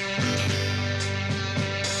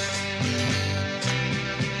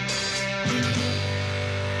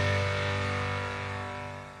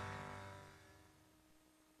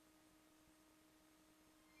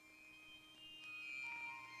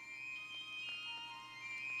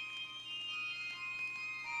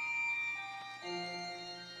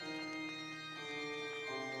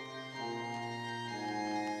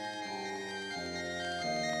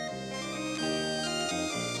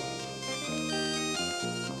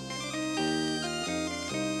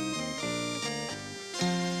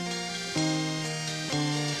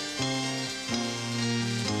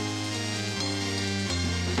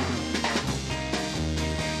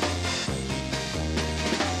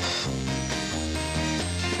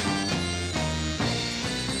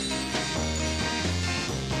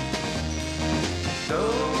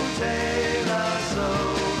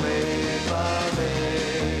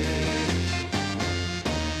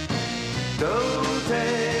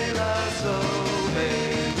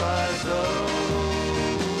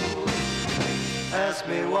 Ask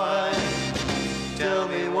me why, tell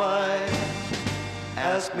me why.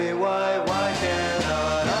 Ask me why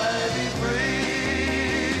cannot I be free?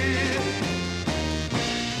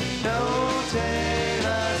 No te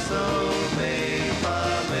la sauvé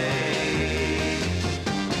pas me.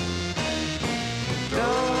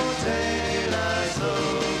 No te la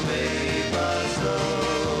sauvé pas so.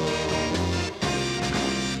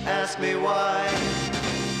 Ask me why,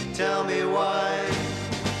 tell me why.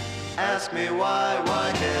 Ask me why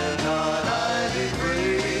cannot I be free?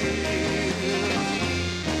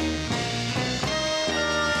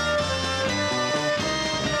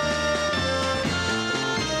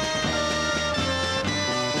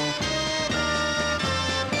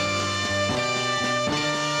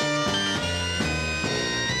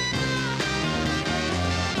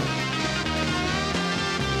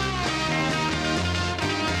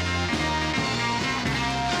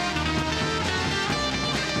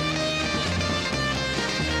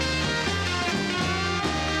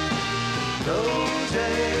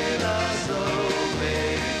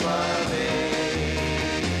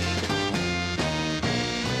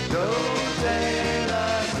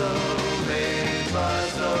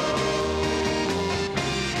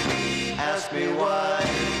 Ask me why,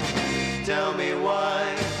 tell me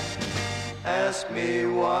why, ask me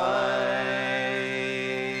why.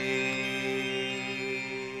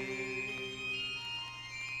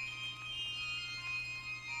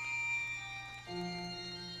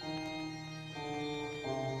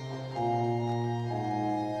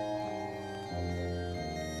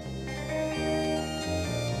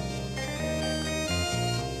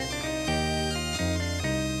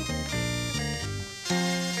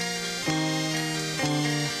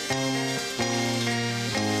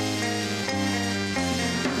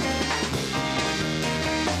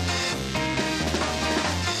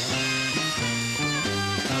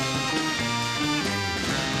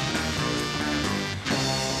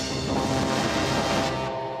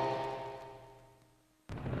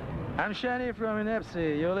 I'm Shani from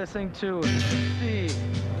Inepsi. You're listening to CITR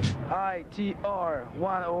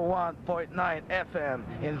 101.9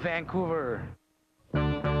 FM in Vancouver. Come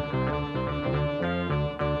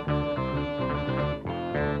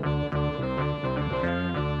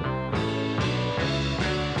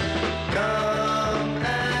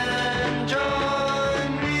and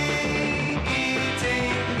join me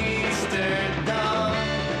eating Easter dog,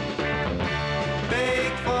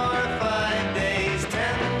 baked for 5 days,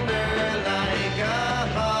 tender like a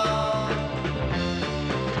hog.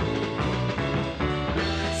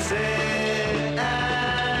 Sit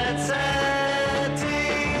at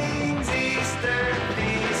settings, Easter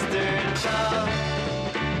feaster chop,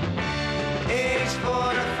 aged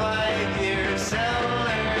for 5 years,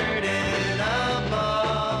 cellared in a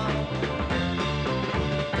bog.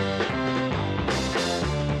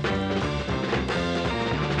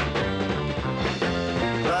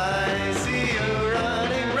 I see you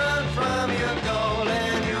running, run from your goal,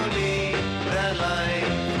 and you lead that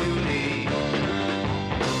life you lead.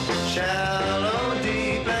 Shallow,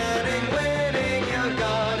 deep, ending, winning your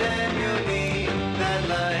God, and you need that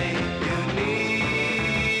life you need.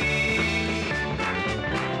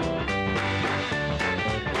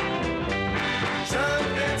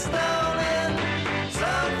 Something stolen,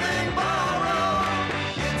 something borrowed,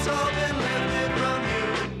 it's all been lifted from you.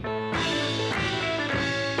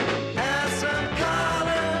 As some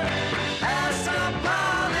color, as some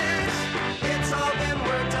polish, it's all been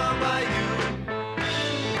worked on by you.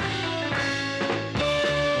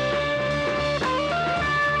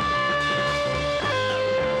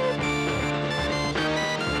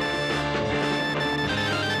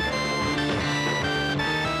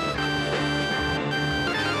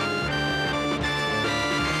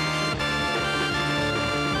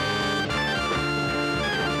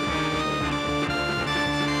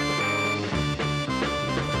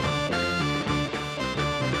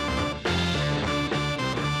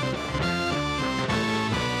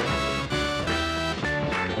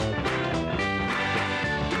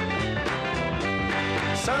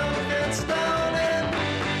 Something stolen,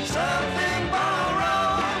 something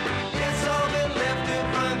borrowed, it's all been lifted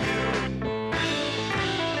from you.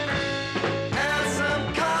 As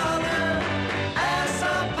some color, as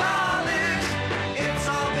some polish, it's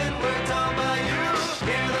all been worked on by you.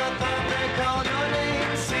 Hear the thunder call your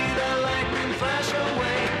name, see the lightning flash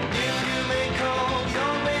away. If you make cold,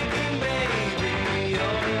 you're making baby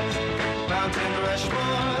yours. Mountain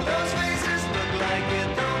Rushmore, those faces look like it,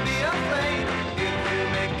 don't be afraid. If you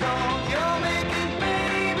make cold, you're making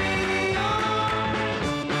baby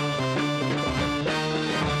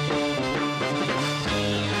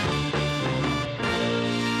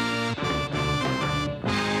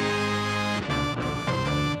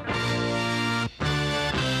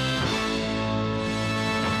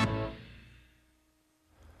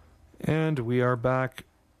And we are back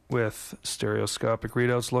with Stereoscopic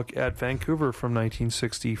Readout's look at Vancouver from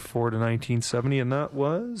 1964 to 1970, and that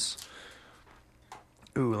was...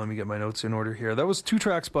 Ooh, let me get my notes in order here. That was 2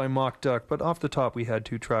 tracks by Mock Duck, but off the top we had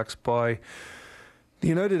 2 tracks by the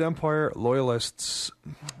United Empire Loyalists.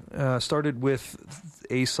 Started with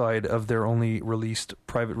A-side of their only released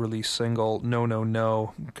private release single, No No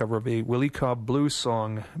No, cover of a Willie Cobb blues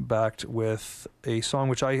song, backed with a song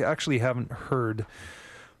which I actually haven't heard.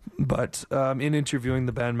 But in interviewing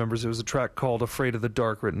the band members, it was a track called Afraid of the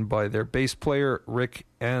Dark, written by their bass player, Rick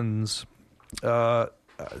Enns. Let's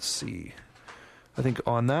see. I think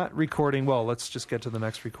on that recording, well, let's just get to the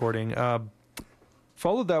next recording.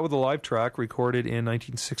 Followed that with a live track recorded in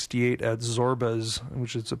 1968 at Zorba's,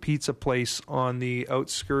 which is a pizza place on the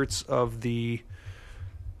outskirts of the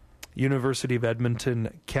University of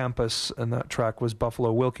Edmonton campus, and that track was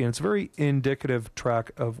Buffalo Wilkie. And it's a very indicative track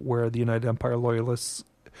of where the United Empire Loyalists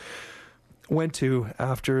went to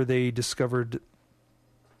after they discovered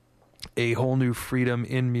a whole new freedom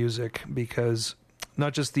in music, because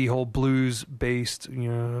not just the whole blues-based,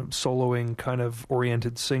 soloing kind of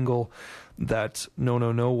oriented single that No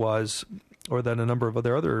No No was, or that a number of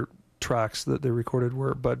other tracks that they recorded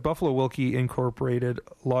were, but Buffalo Wilkie incorporated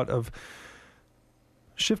a lot of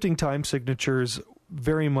shifting time signatures,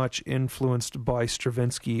 very much influenced by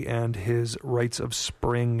Stravinsky and his Rites of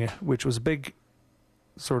Spring, which was a big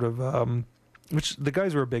sort of, which the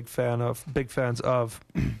guys were big fans of.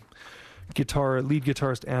 Lead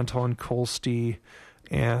guitarist Anton Kolsky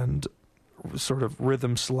and sort of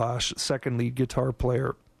rhythm / second lead guitar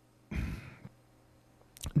player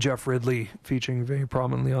Jeff Ridley featuring very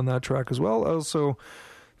prominently on that track as well. Also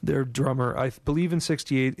their drummer. I believe in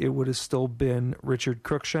 68 it would have still been Richard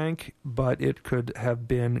Cruikshank, but it could have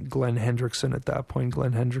been Glenn Hendrickson at that point.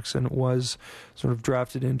 Glenn Hendrickson was sort of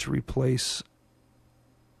drafted in to replace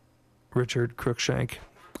Richard Cruikshank.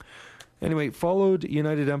 Anyway, followed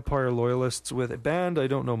United Empire Loyalists with a band I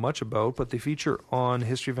don't know much about, but they feature on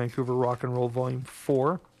History of Vancouver Rock and Roll Volume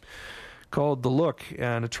 4 called The Look,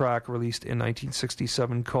 and a track released in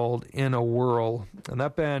 1967 called In a Whirl. And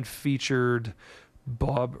that band featured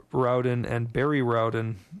Bob Rowden and Barry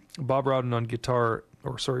Rowden. Rob Rowden on guitar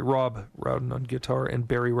and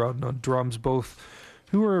Barry Rowden on drums, both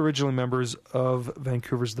who were originally members of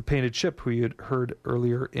Vancouver's The Painted Ship, who you had heard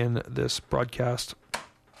earlier in this broadcast.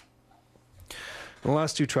 The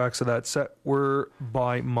last two tracks of that set were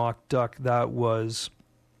by Mock Duck. That was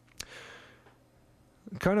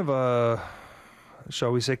kind of a,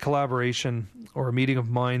 shall we say, collaboration or a meeting of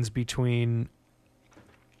minds between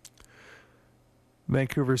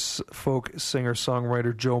Vancouver's folk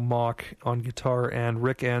singer-songwriter Joe Mock on guitar and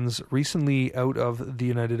Rick Enns, recently out of the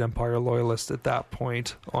United Empire Loyalists at that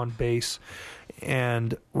point, on bass,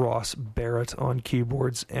 and Ross Barrett on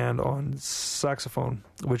keyboards and on saxophone,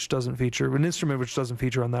 which doesn't feature, an instrument which doesn't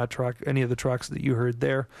feature on that track, any of the tracks that you heard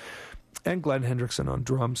there, and Glenn Hendrickson on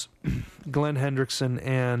drums. Glenn Hendrickson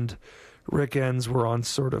and Rick Enns were on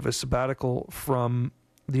sort of a sabbatical from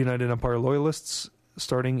the United Empire Loyalists,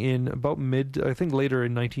 starting in about I think later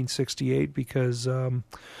in 1968, because Anton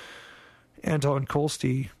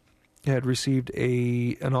Kolsty had received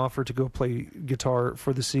an offer to go play guitar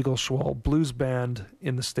for the Siegel Schwall Blues Band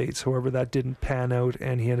in the States. However, that didn't pan out,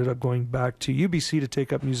 and he ended up going back to UBC to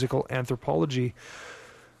take up musical anthropology.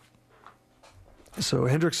 So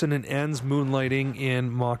Hendrickson and Enns moonlighting in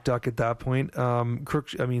Mock Duck at that point.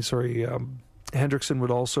 Hendrickson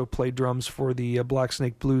would also play drums for the Black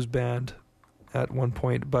Snake Blues Band at one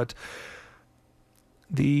point, but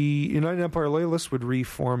the United Empire Loyalists would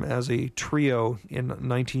reform as a trio in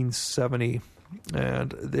 1970,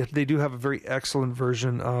 and they do have a very excellent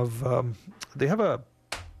version of, they have a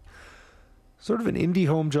sort of an indie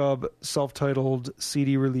home job self-titled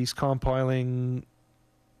CD release compiling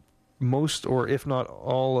most, or if not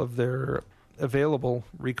all, of their available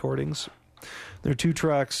recordings. There are two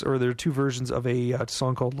tracks, or there are two versions of a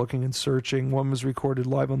song called Looking and Searching. One was recorded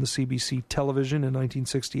live on the CBC television in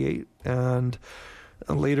 1968, and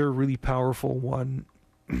a later really powerful one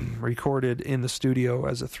recorded in the studio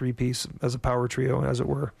as a three-piece, as a power trio, as it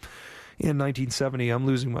were, in 1970. I'm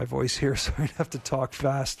losing my voice here, so I'd have to talk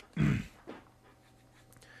fast.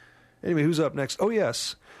 Anyway, who's up next? Oh,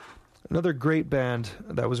 yes. Another great band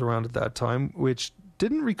that was around at that time, which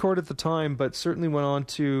didn't record at the time, but certainly went on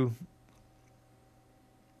to...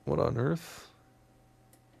 What on earth?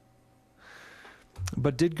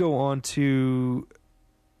 But did go on to...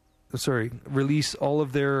 release all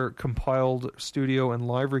of their compiled studio and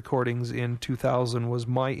live recordings in 2000 was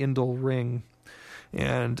My Indel Ring.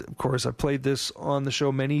 And, of course, I played this on the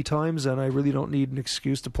show many times, and I really don't need an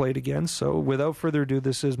excuse to play it again. So, without further ado,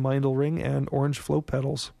 this is My Indel Ring and Orange Flow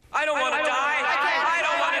Pedals. I don't want to die. I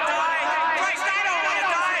don't want to die. Christ, I don't want to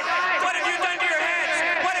die. What have you done to your heads?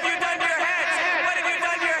 What have you done to your heads? What have you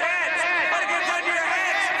done to your heads? What have you done to your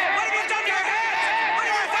heads? What have you done to your heads? What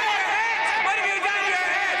have you done to your heads? What have you done to your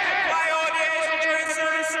heads? Why, oh, days,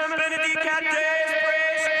 Trinity, Benedicat days,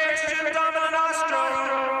 praise Christian Domino Nostro.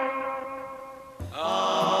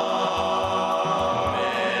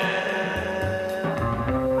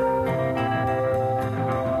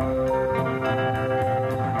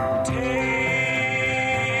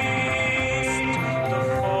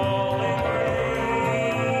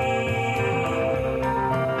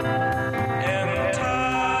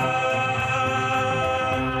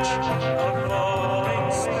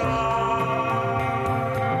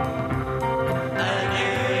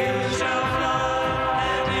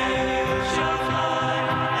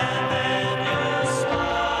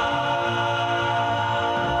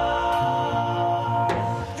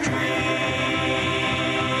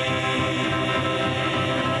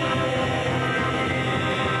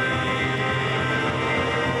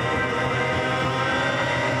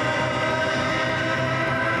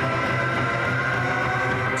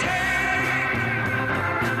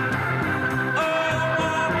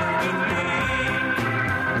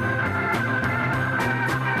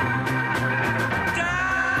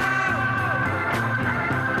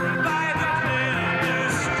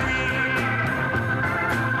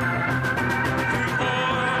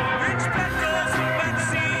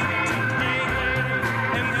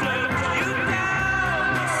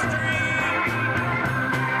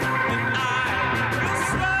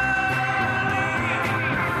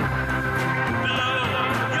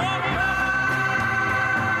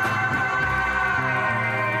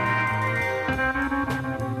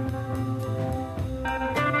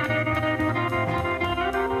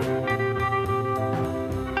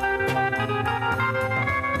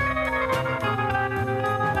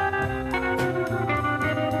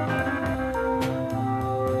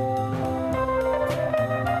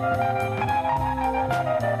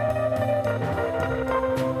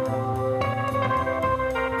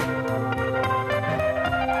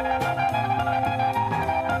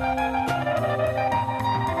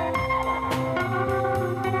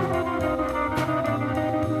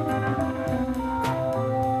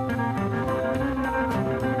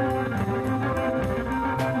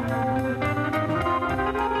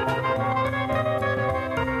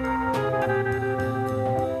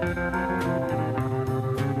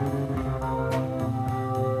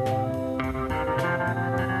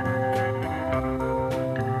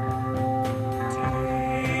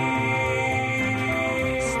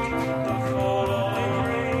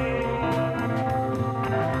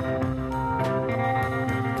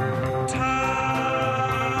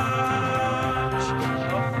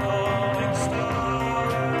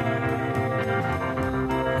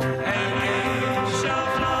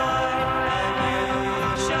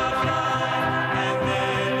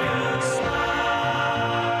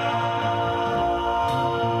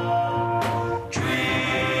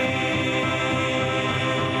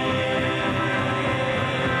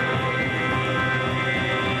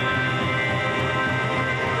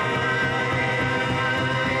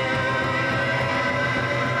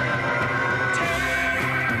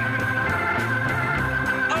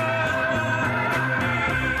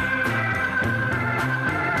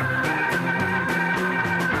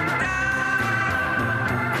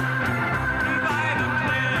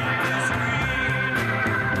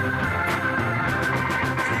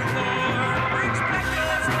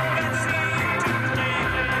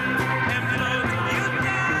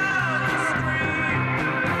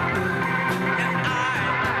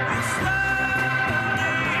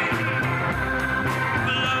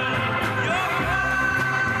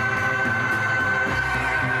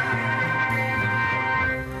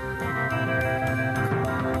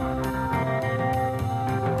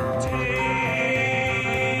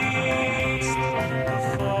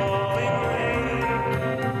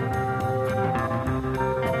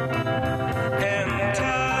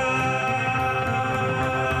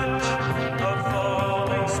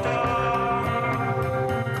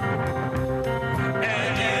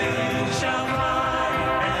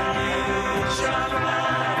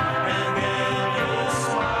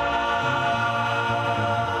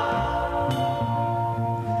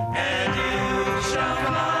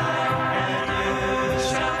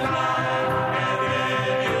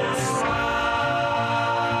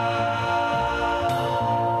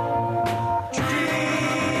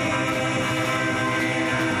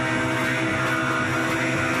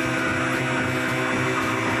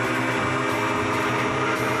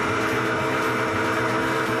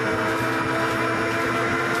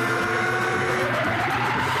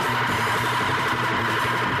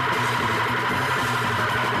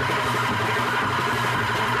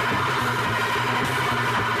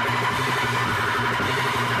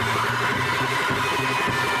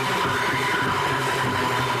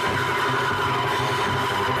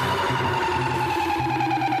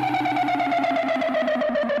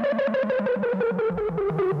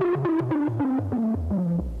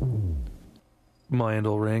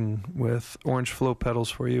 Mindel Ring with Orange Flow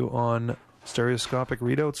pedals for you on Stereoscopic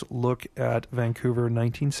Readouts. Look at Vancouver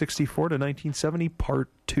 1964 to 1970 Part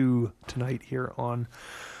 2 tonight here on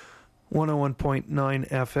 101.9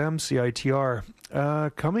 FM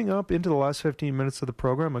CITR. Coming up into the last 15 minutes of the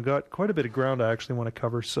program, I got quite a bit of ground I actually want to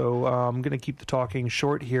cover, so I'm going to keep the talking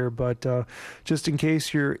short here, but just in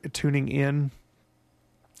case you're tuning in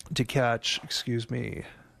to catch,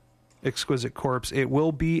 Exquisite Corpse, it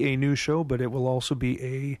will be a new show, but it will also be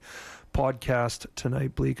a podcast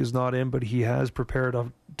tonight. Bleak is not in, but he has prepared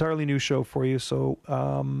an entirely new show for you, so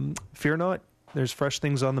fear not. There's fresh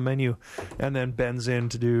things on the menu. And then Ben's in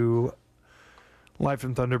to do live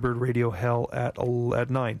from Thunderbird Radio Hell at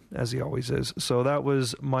 9, as he always is. So that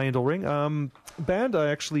was Mindel Ring. Band I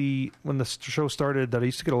actually, when the show started, that I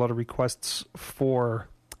used to get a lot of requests for.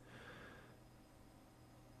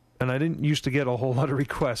 And I didn't used to get a whole lot of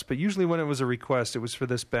requests, but usually when it was a request, it was for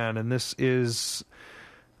this band. And this is,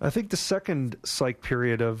 I think, the second psych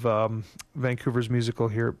period of Vancouver's musical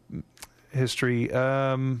history.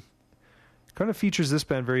 Kind of features this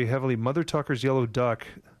band very heavily. Mother Tucker's Yellow Duck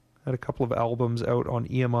had a couple of albums out on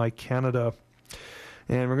EMI Canada.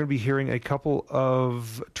 And we're going to be hearing a couple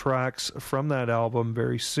of tracks from that album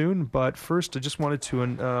very soon. But first, I just wanted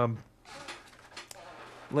to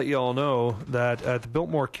let you all know that at the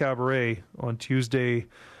Biltmore Cabaret on Tuesday,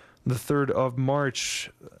 the 3rd of March,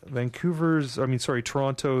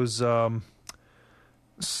 Toronto's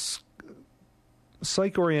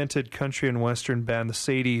psych-oriented country and western band, the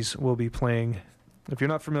Sadies, will be playing. If you're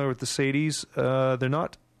not familiar with the Sadies, they're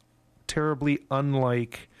not terribly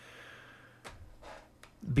unlike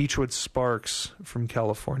Beachwood Sparks from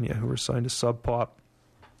California, who were signed to Sub Pop.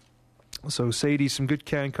 So Sadies, some good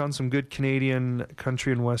CanCon, some good Canadian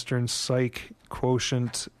country and western psych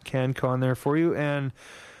quotient CanCon there for you. And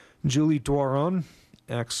Julie Doiron,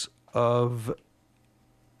 ex of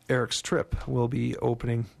Eric's Trip, will be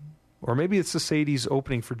opening. Or maybe it's the Sadies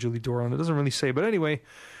opening for Julie Doiron. It doesn't really say. But anyway,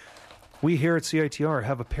 we here at CITR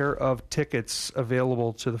have a pair of tickets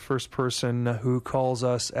available to the first person who calls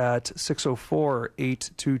us at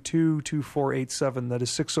 604-822-2487. That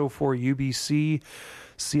is 604-UBC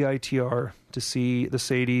CITR to see the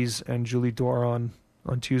Sadies and Julie Doiron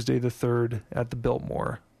on Tuesday the 3rd at the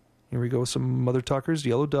Biltmore. Here we go, some Mother Tucker's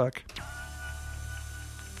Yellow Duck.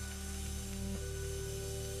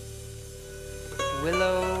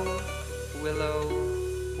 Willow, Willow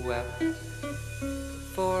wept,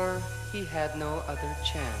 for he had no other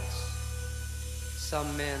chance.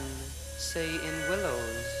 Some men say in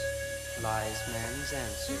willows lies man's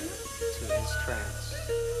answer to his trance.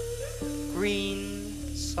 Green,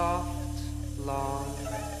 soft, long,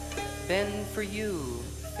 bend for you,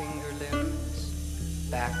 finger limbs,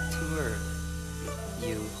 back to earth.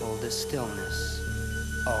 You hold a stillness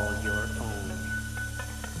all your own.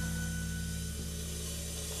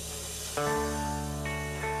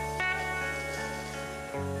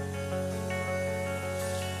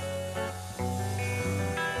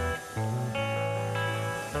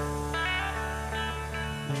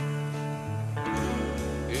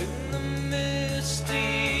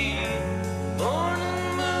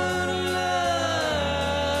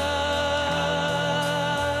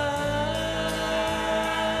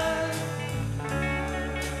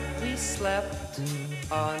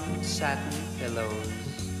 Satin pillows,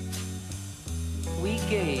 we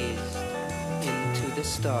gazed into the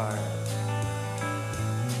stars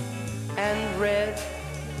and read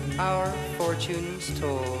our fortunes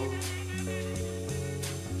told.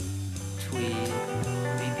 Tweed,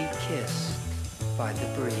 we be kissed by the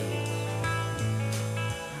breeze.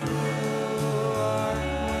 Our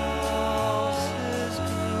pulses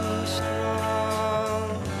grew strong,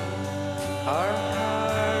 our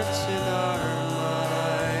hearts in our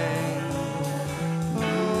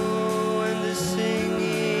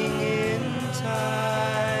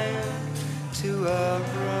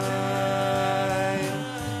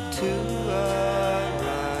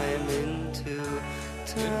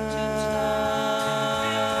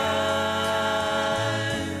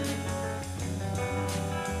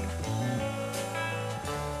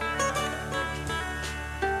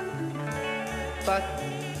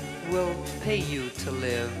to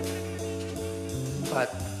live,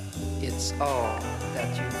 but it's all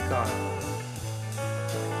that you've got.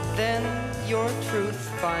 Then your truth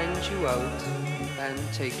finds you out and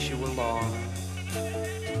takes you along.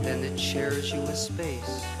 Then it shares you a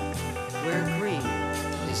space where green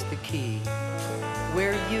is the key,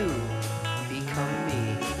 where you become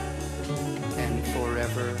me, and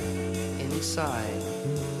forever inside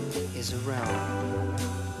is around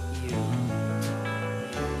you.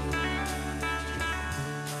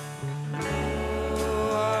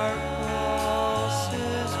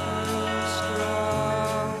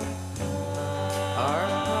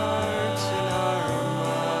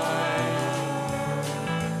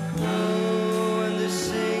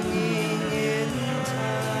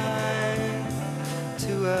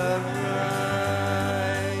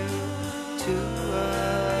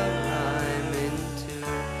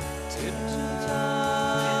 good time.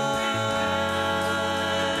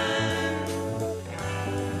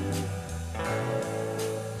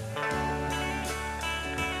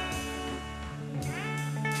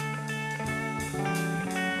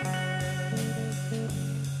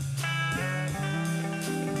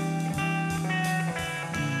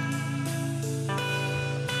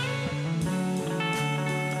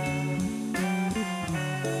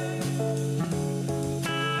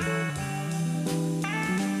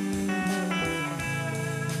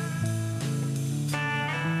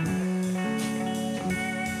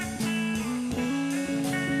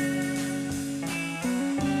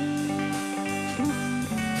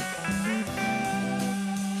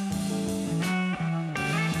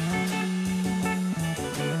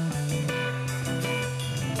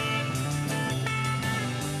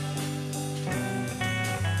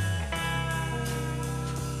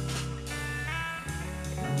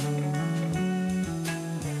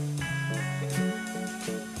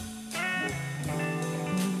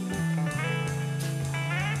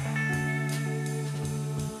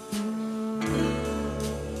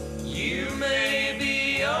 You may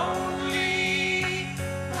be only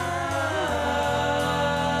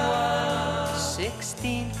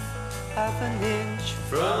 16th of an inch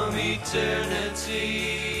from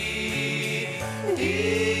eternity.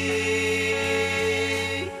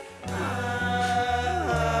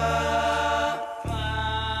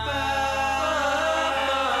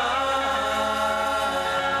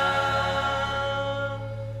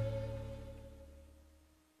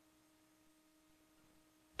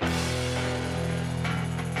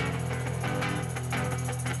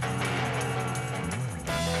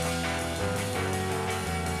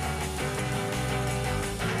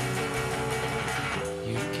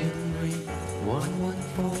 You can ring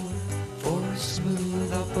 114 for a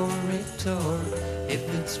smooth operator. If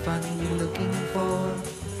it's fun you're looking for,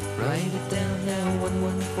 write it down now,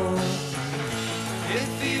 114.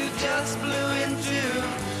 If you just blew into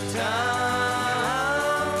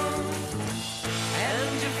town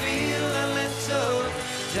and you feel a little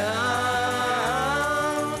down,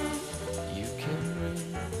 you can ring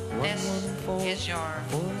This is your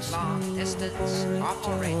long-distance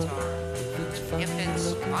operator. If it's fun you're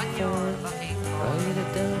looking for, write it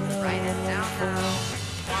down now, write it down now.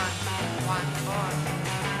 114.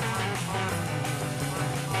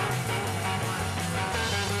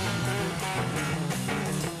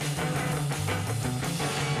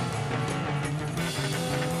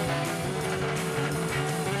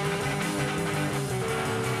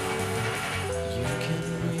 You can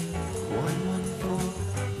ring 114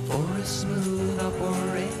 for a smooth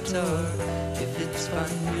operator. If it's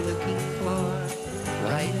fun you're looking for,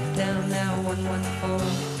 write it down now,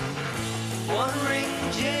 114. one ring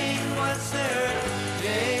Jane was her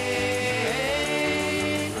name.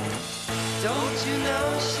 Don't you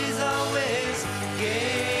know she's always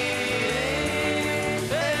gay?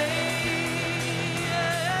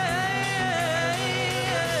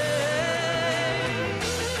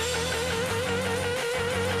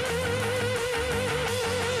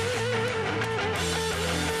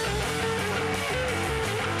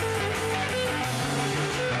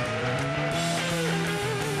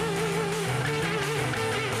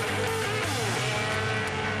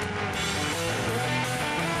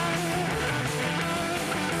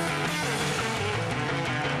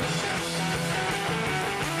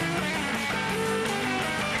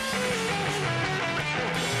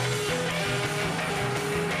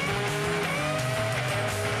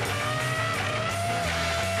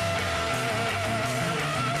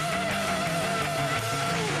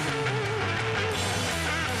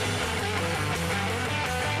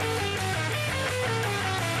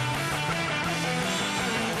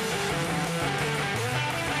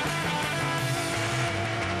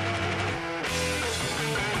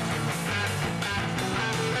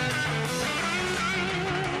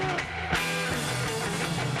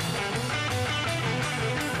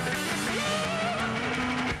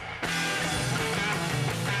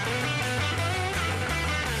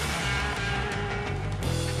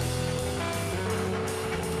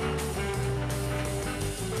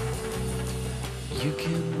 You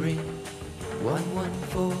can ring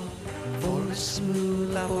 114 for a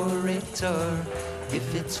smooth operator.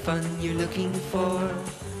 If it's fun you're looking for,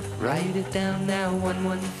 write it down now,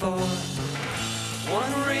 114.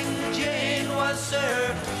 One ring Jane was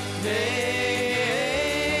her name.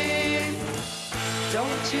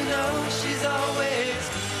 Don't you know she's always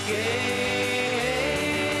gay?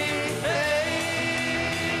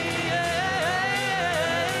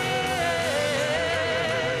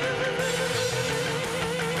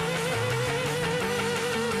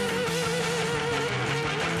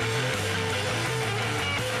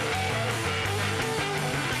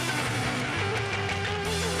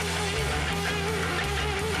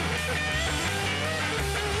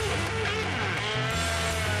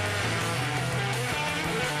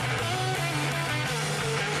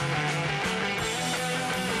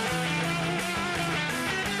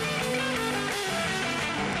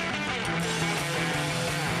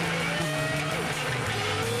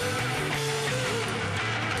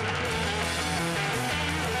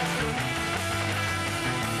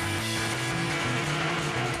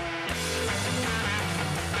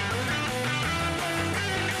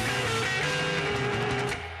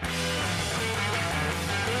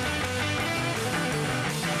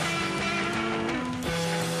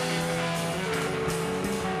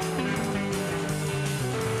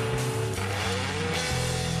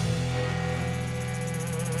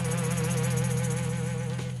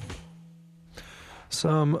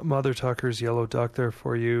 Some Mother Tucker's Yellow Duck there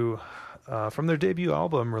for you from their debut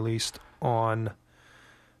album released on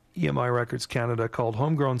EMI Records Canada called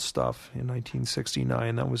Homegrown Stuff in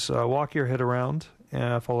 1969. That was Walk Your Head Around,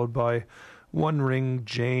 followed by One Ring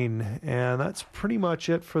Jane. And that's pretty much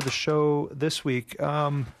it for the show this week.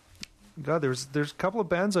 God, there's a couple of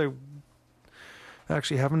bands I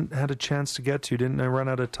actually haven't had a chance to get to. Didn't I run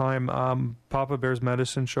out of time? Papa Bear's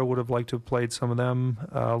Medicine Show would have liked to have played some of them.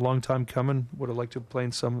 Long time coming. Would have liked to have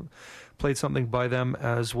played something by them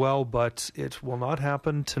as well, but it will not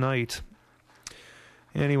happen tonight.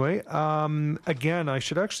 Anyway, again, I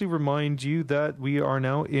should actually remind you that we are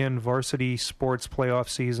now in varsity sports playoff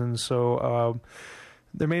season, so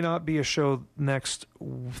there may not be a show next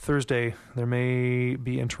Thursday. There may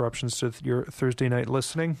be interruptions to your Thursday night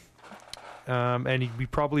listening. And we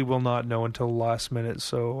probably will not know until the last minute.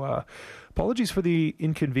 So apologies for the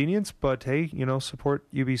inconvenience, but hey, support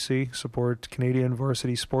UBC, support Canadian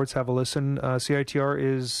varsity sports. Have a listen. CITR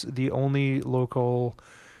is the only local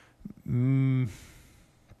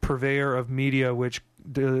purveyor of media which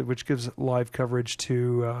gives live coverage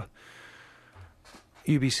to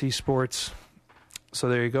UBC sports. So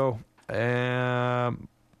there you go.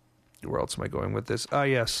 Where else am I going with this?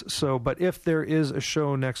 Yes. So, but if there is a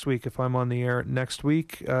show next week, if I'm on the air next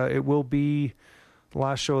week, it will be the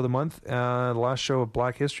last show of the month, the last show of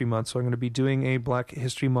Black History Month. So I'm going to be doing a Black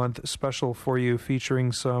History Month special for you,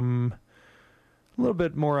 featuring some a little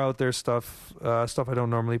bit more out there stuff I don't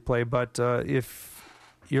normally play. But if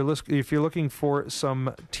you're looking for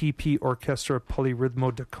some TP Orchestra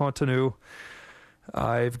Polyrhythmo de Contenu,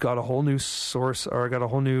 I've got a whole new source, or I got a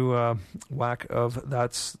whole new whack of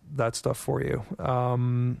that stuff for you.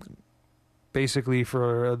 Basically,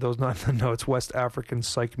 for those not to know, it's West African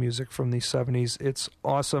psych music from the 70s. It's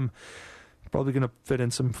awesome. Probably going to fit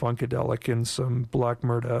in some Funkadelic and some Black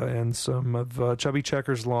Murda and some of Chubby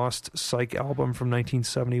Checker's Lost Psych album from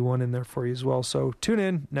 1971 in there for you as well. So tune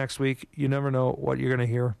in next week. You never know what you're going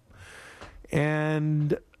to hear.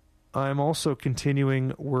 And I'm also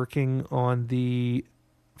continuing working on the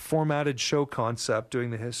formatted show concept,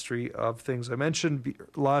 doing the history of things. I mentioned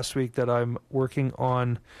last week that I'm working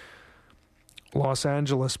on Los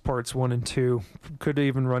Angeles parts 1 and 2. Could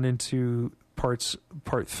even run into part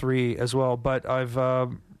 3 as well. But I've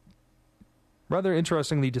rather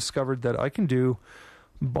interestingly discovered that I can do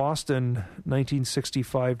Boston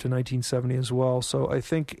 1965 to 1970 as well. So I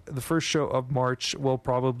think the first show of March will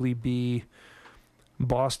probably be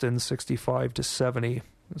Boston 65 to 70.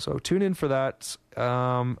 So tune in for that.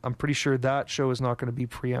 I'm pretty sure that show is not going to be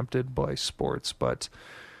preempted by sports, but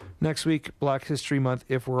next week, Black History Month,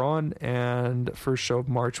 if we're on, and first show of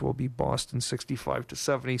March will be Boston 65 to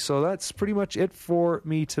 70. So that's pretty much it for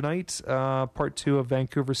me tonight. Part 2 of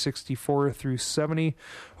Vancouver 64 through 70.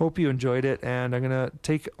 Hope you enjoyed it, and I'm going to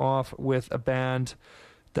take off with a band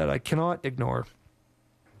that I cannot ignore.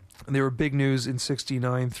 They were big news in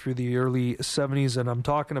 69 through the early 70s, and I'm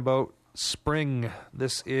talking about Spring.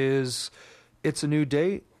 This is It's a New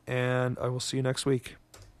Day, and I will see you next week.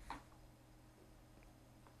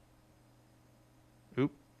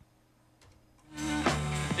 Oop.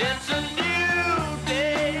 It's a new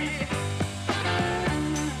day.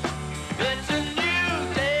 It's a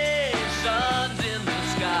new day. Sun's in the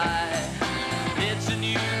sky. It's a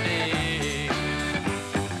new day.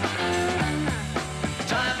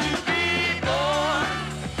 Time to be born.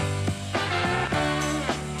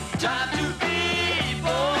 Time to be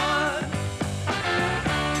born.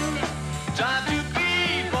 Time to be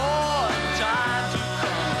born. Time to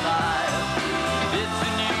come alive. It's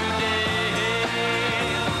a new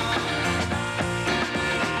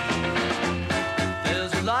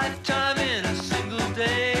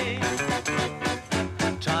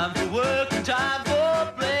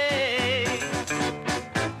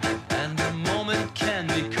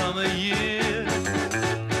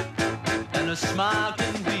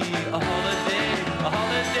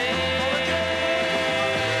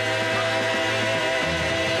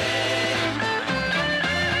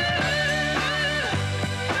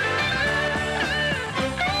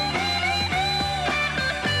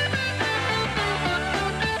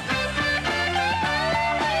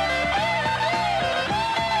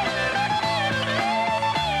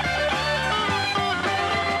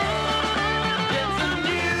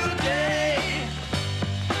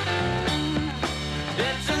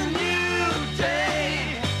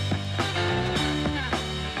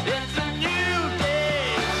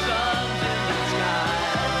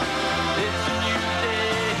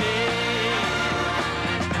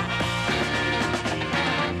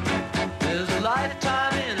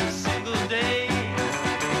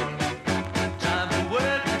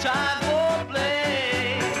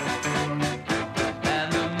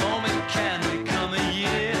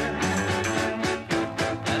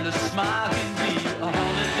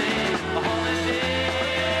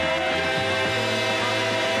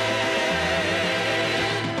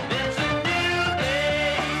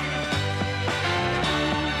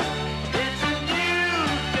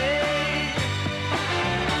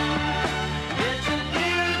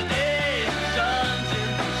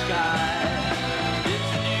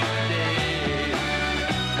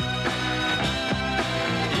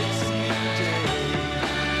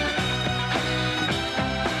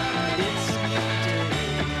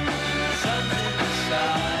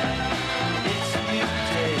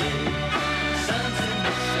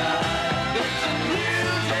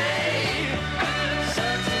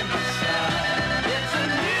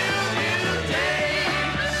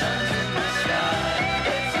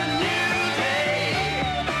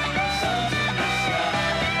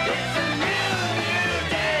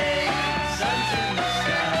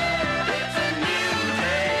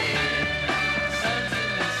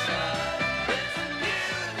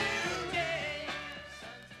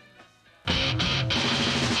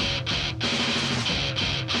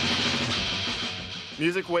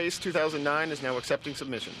Music Waste 2009 is now accepting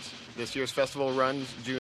submissions. This year's festival runs June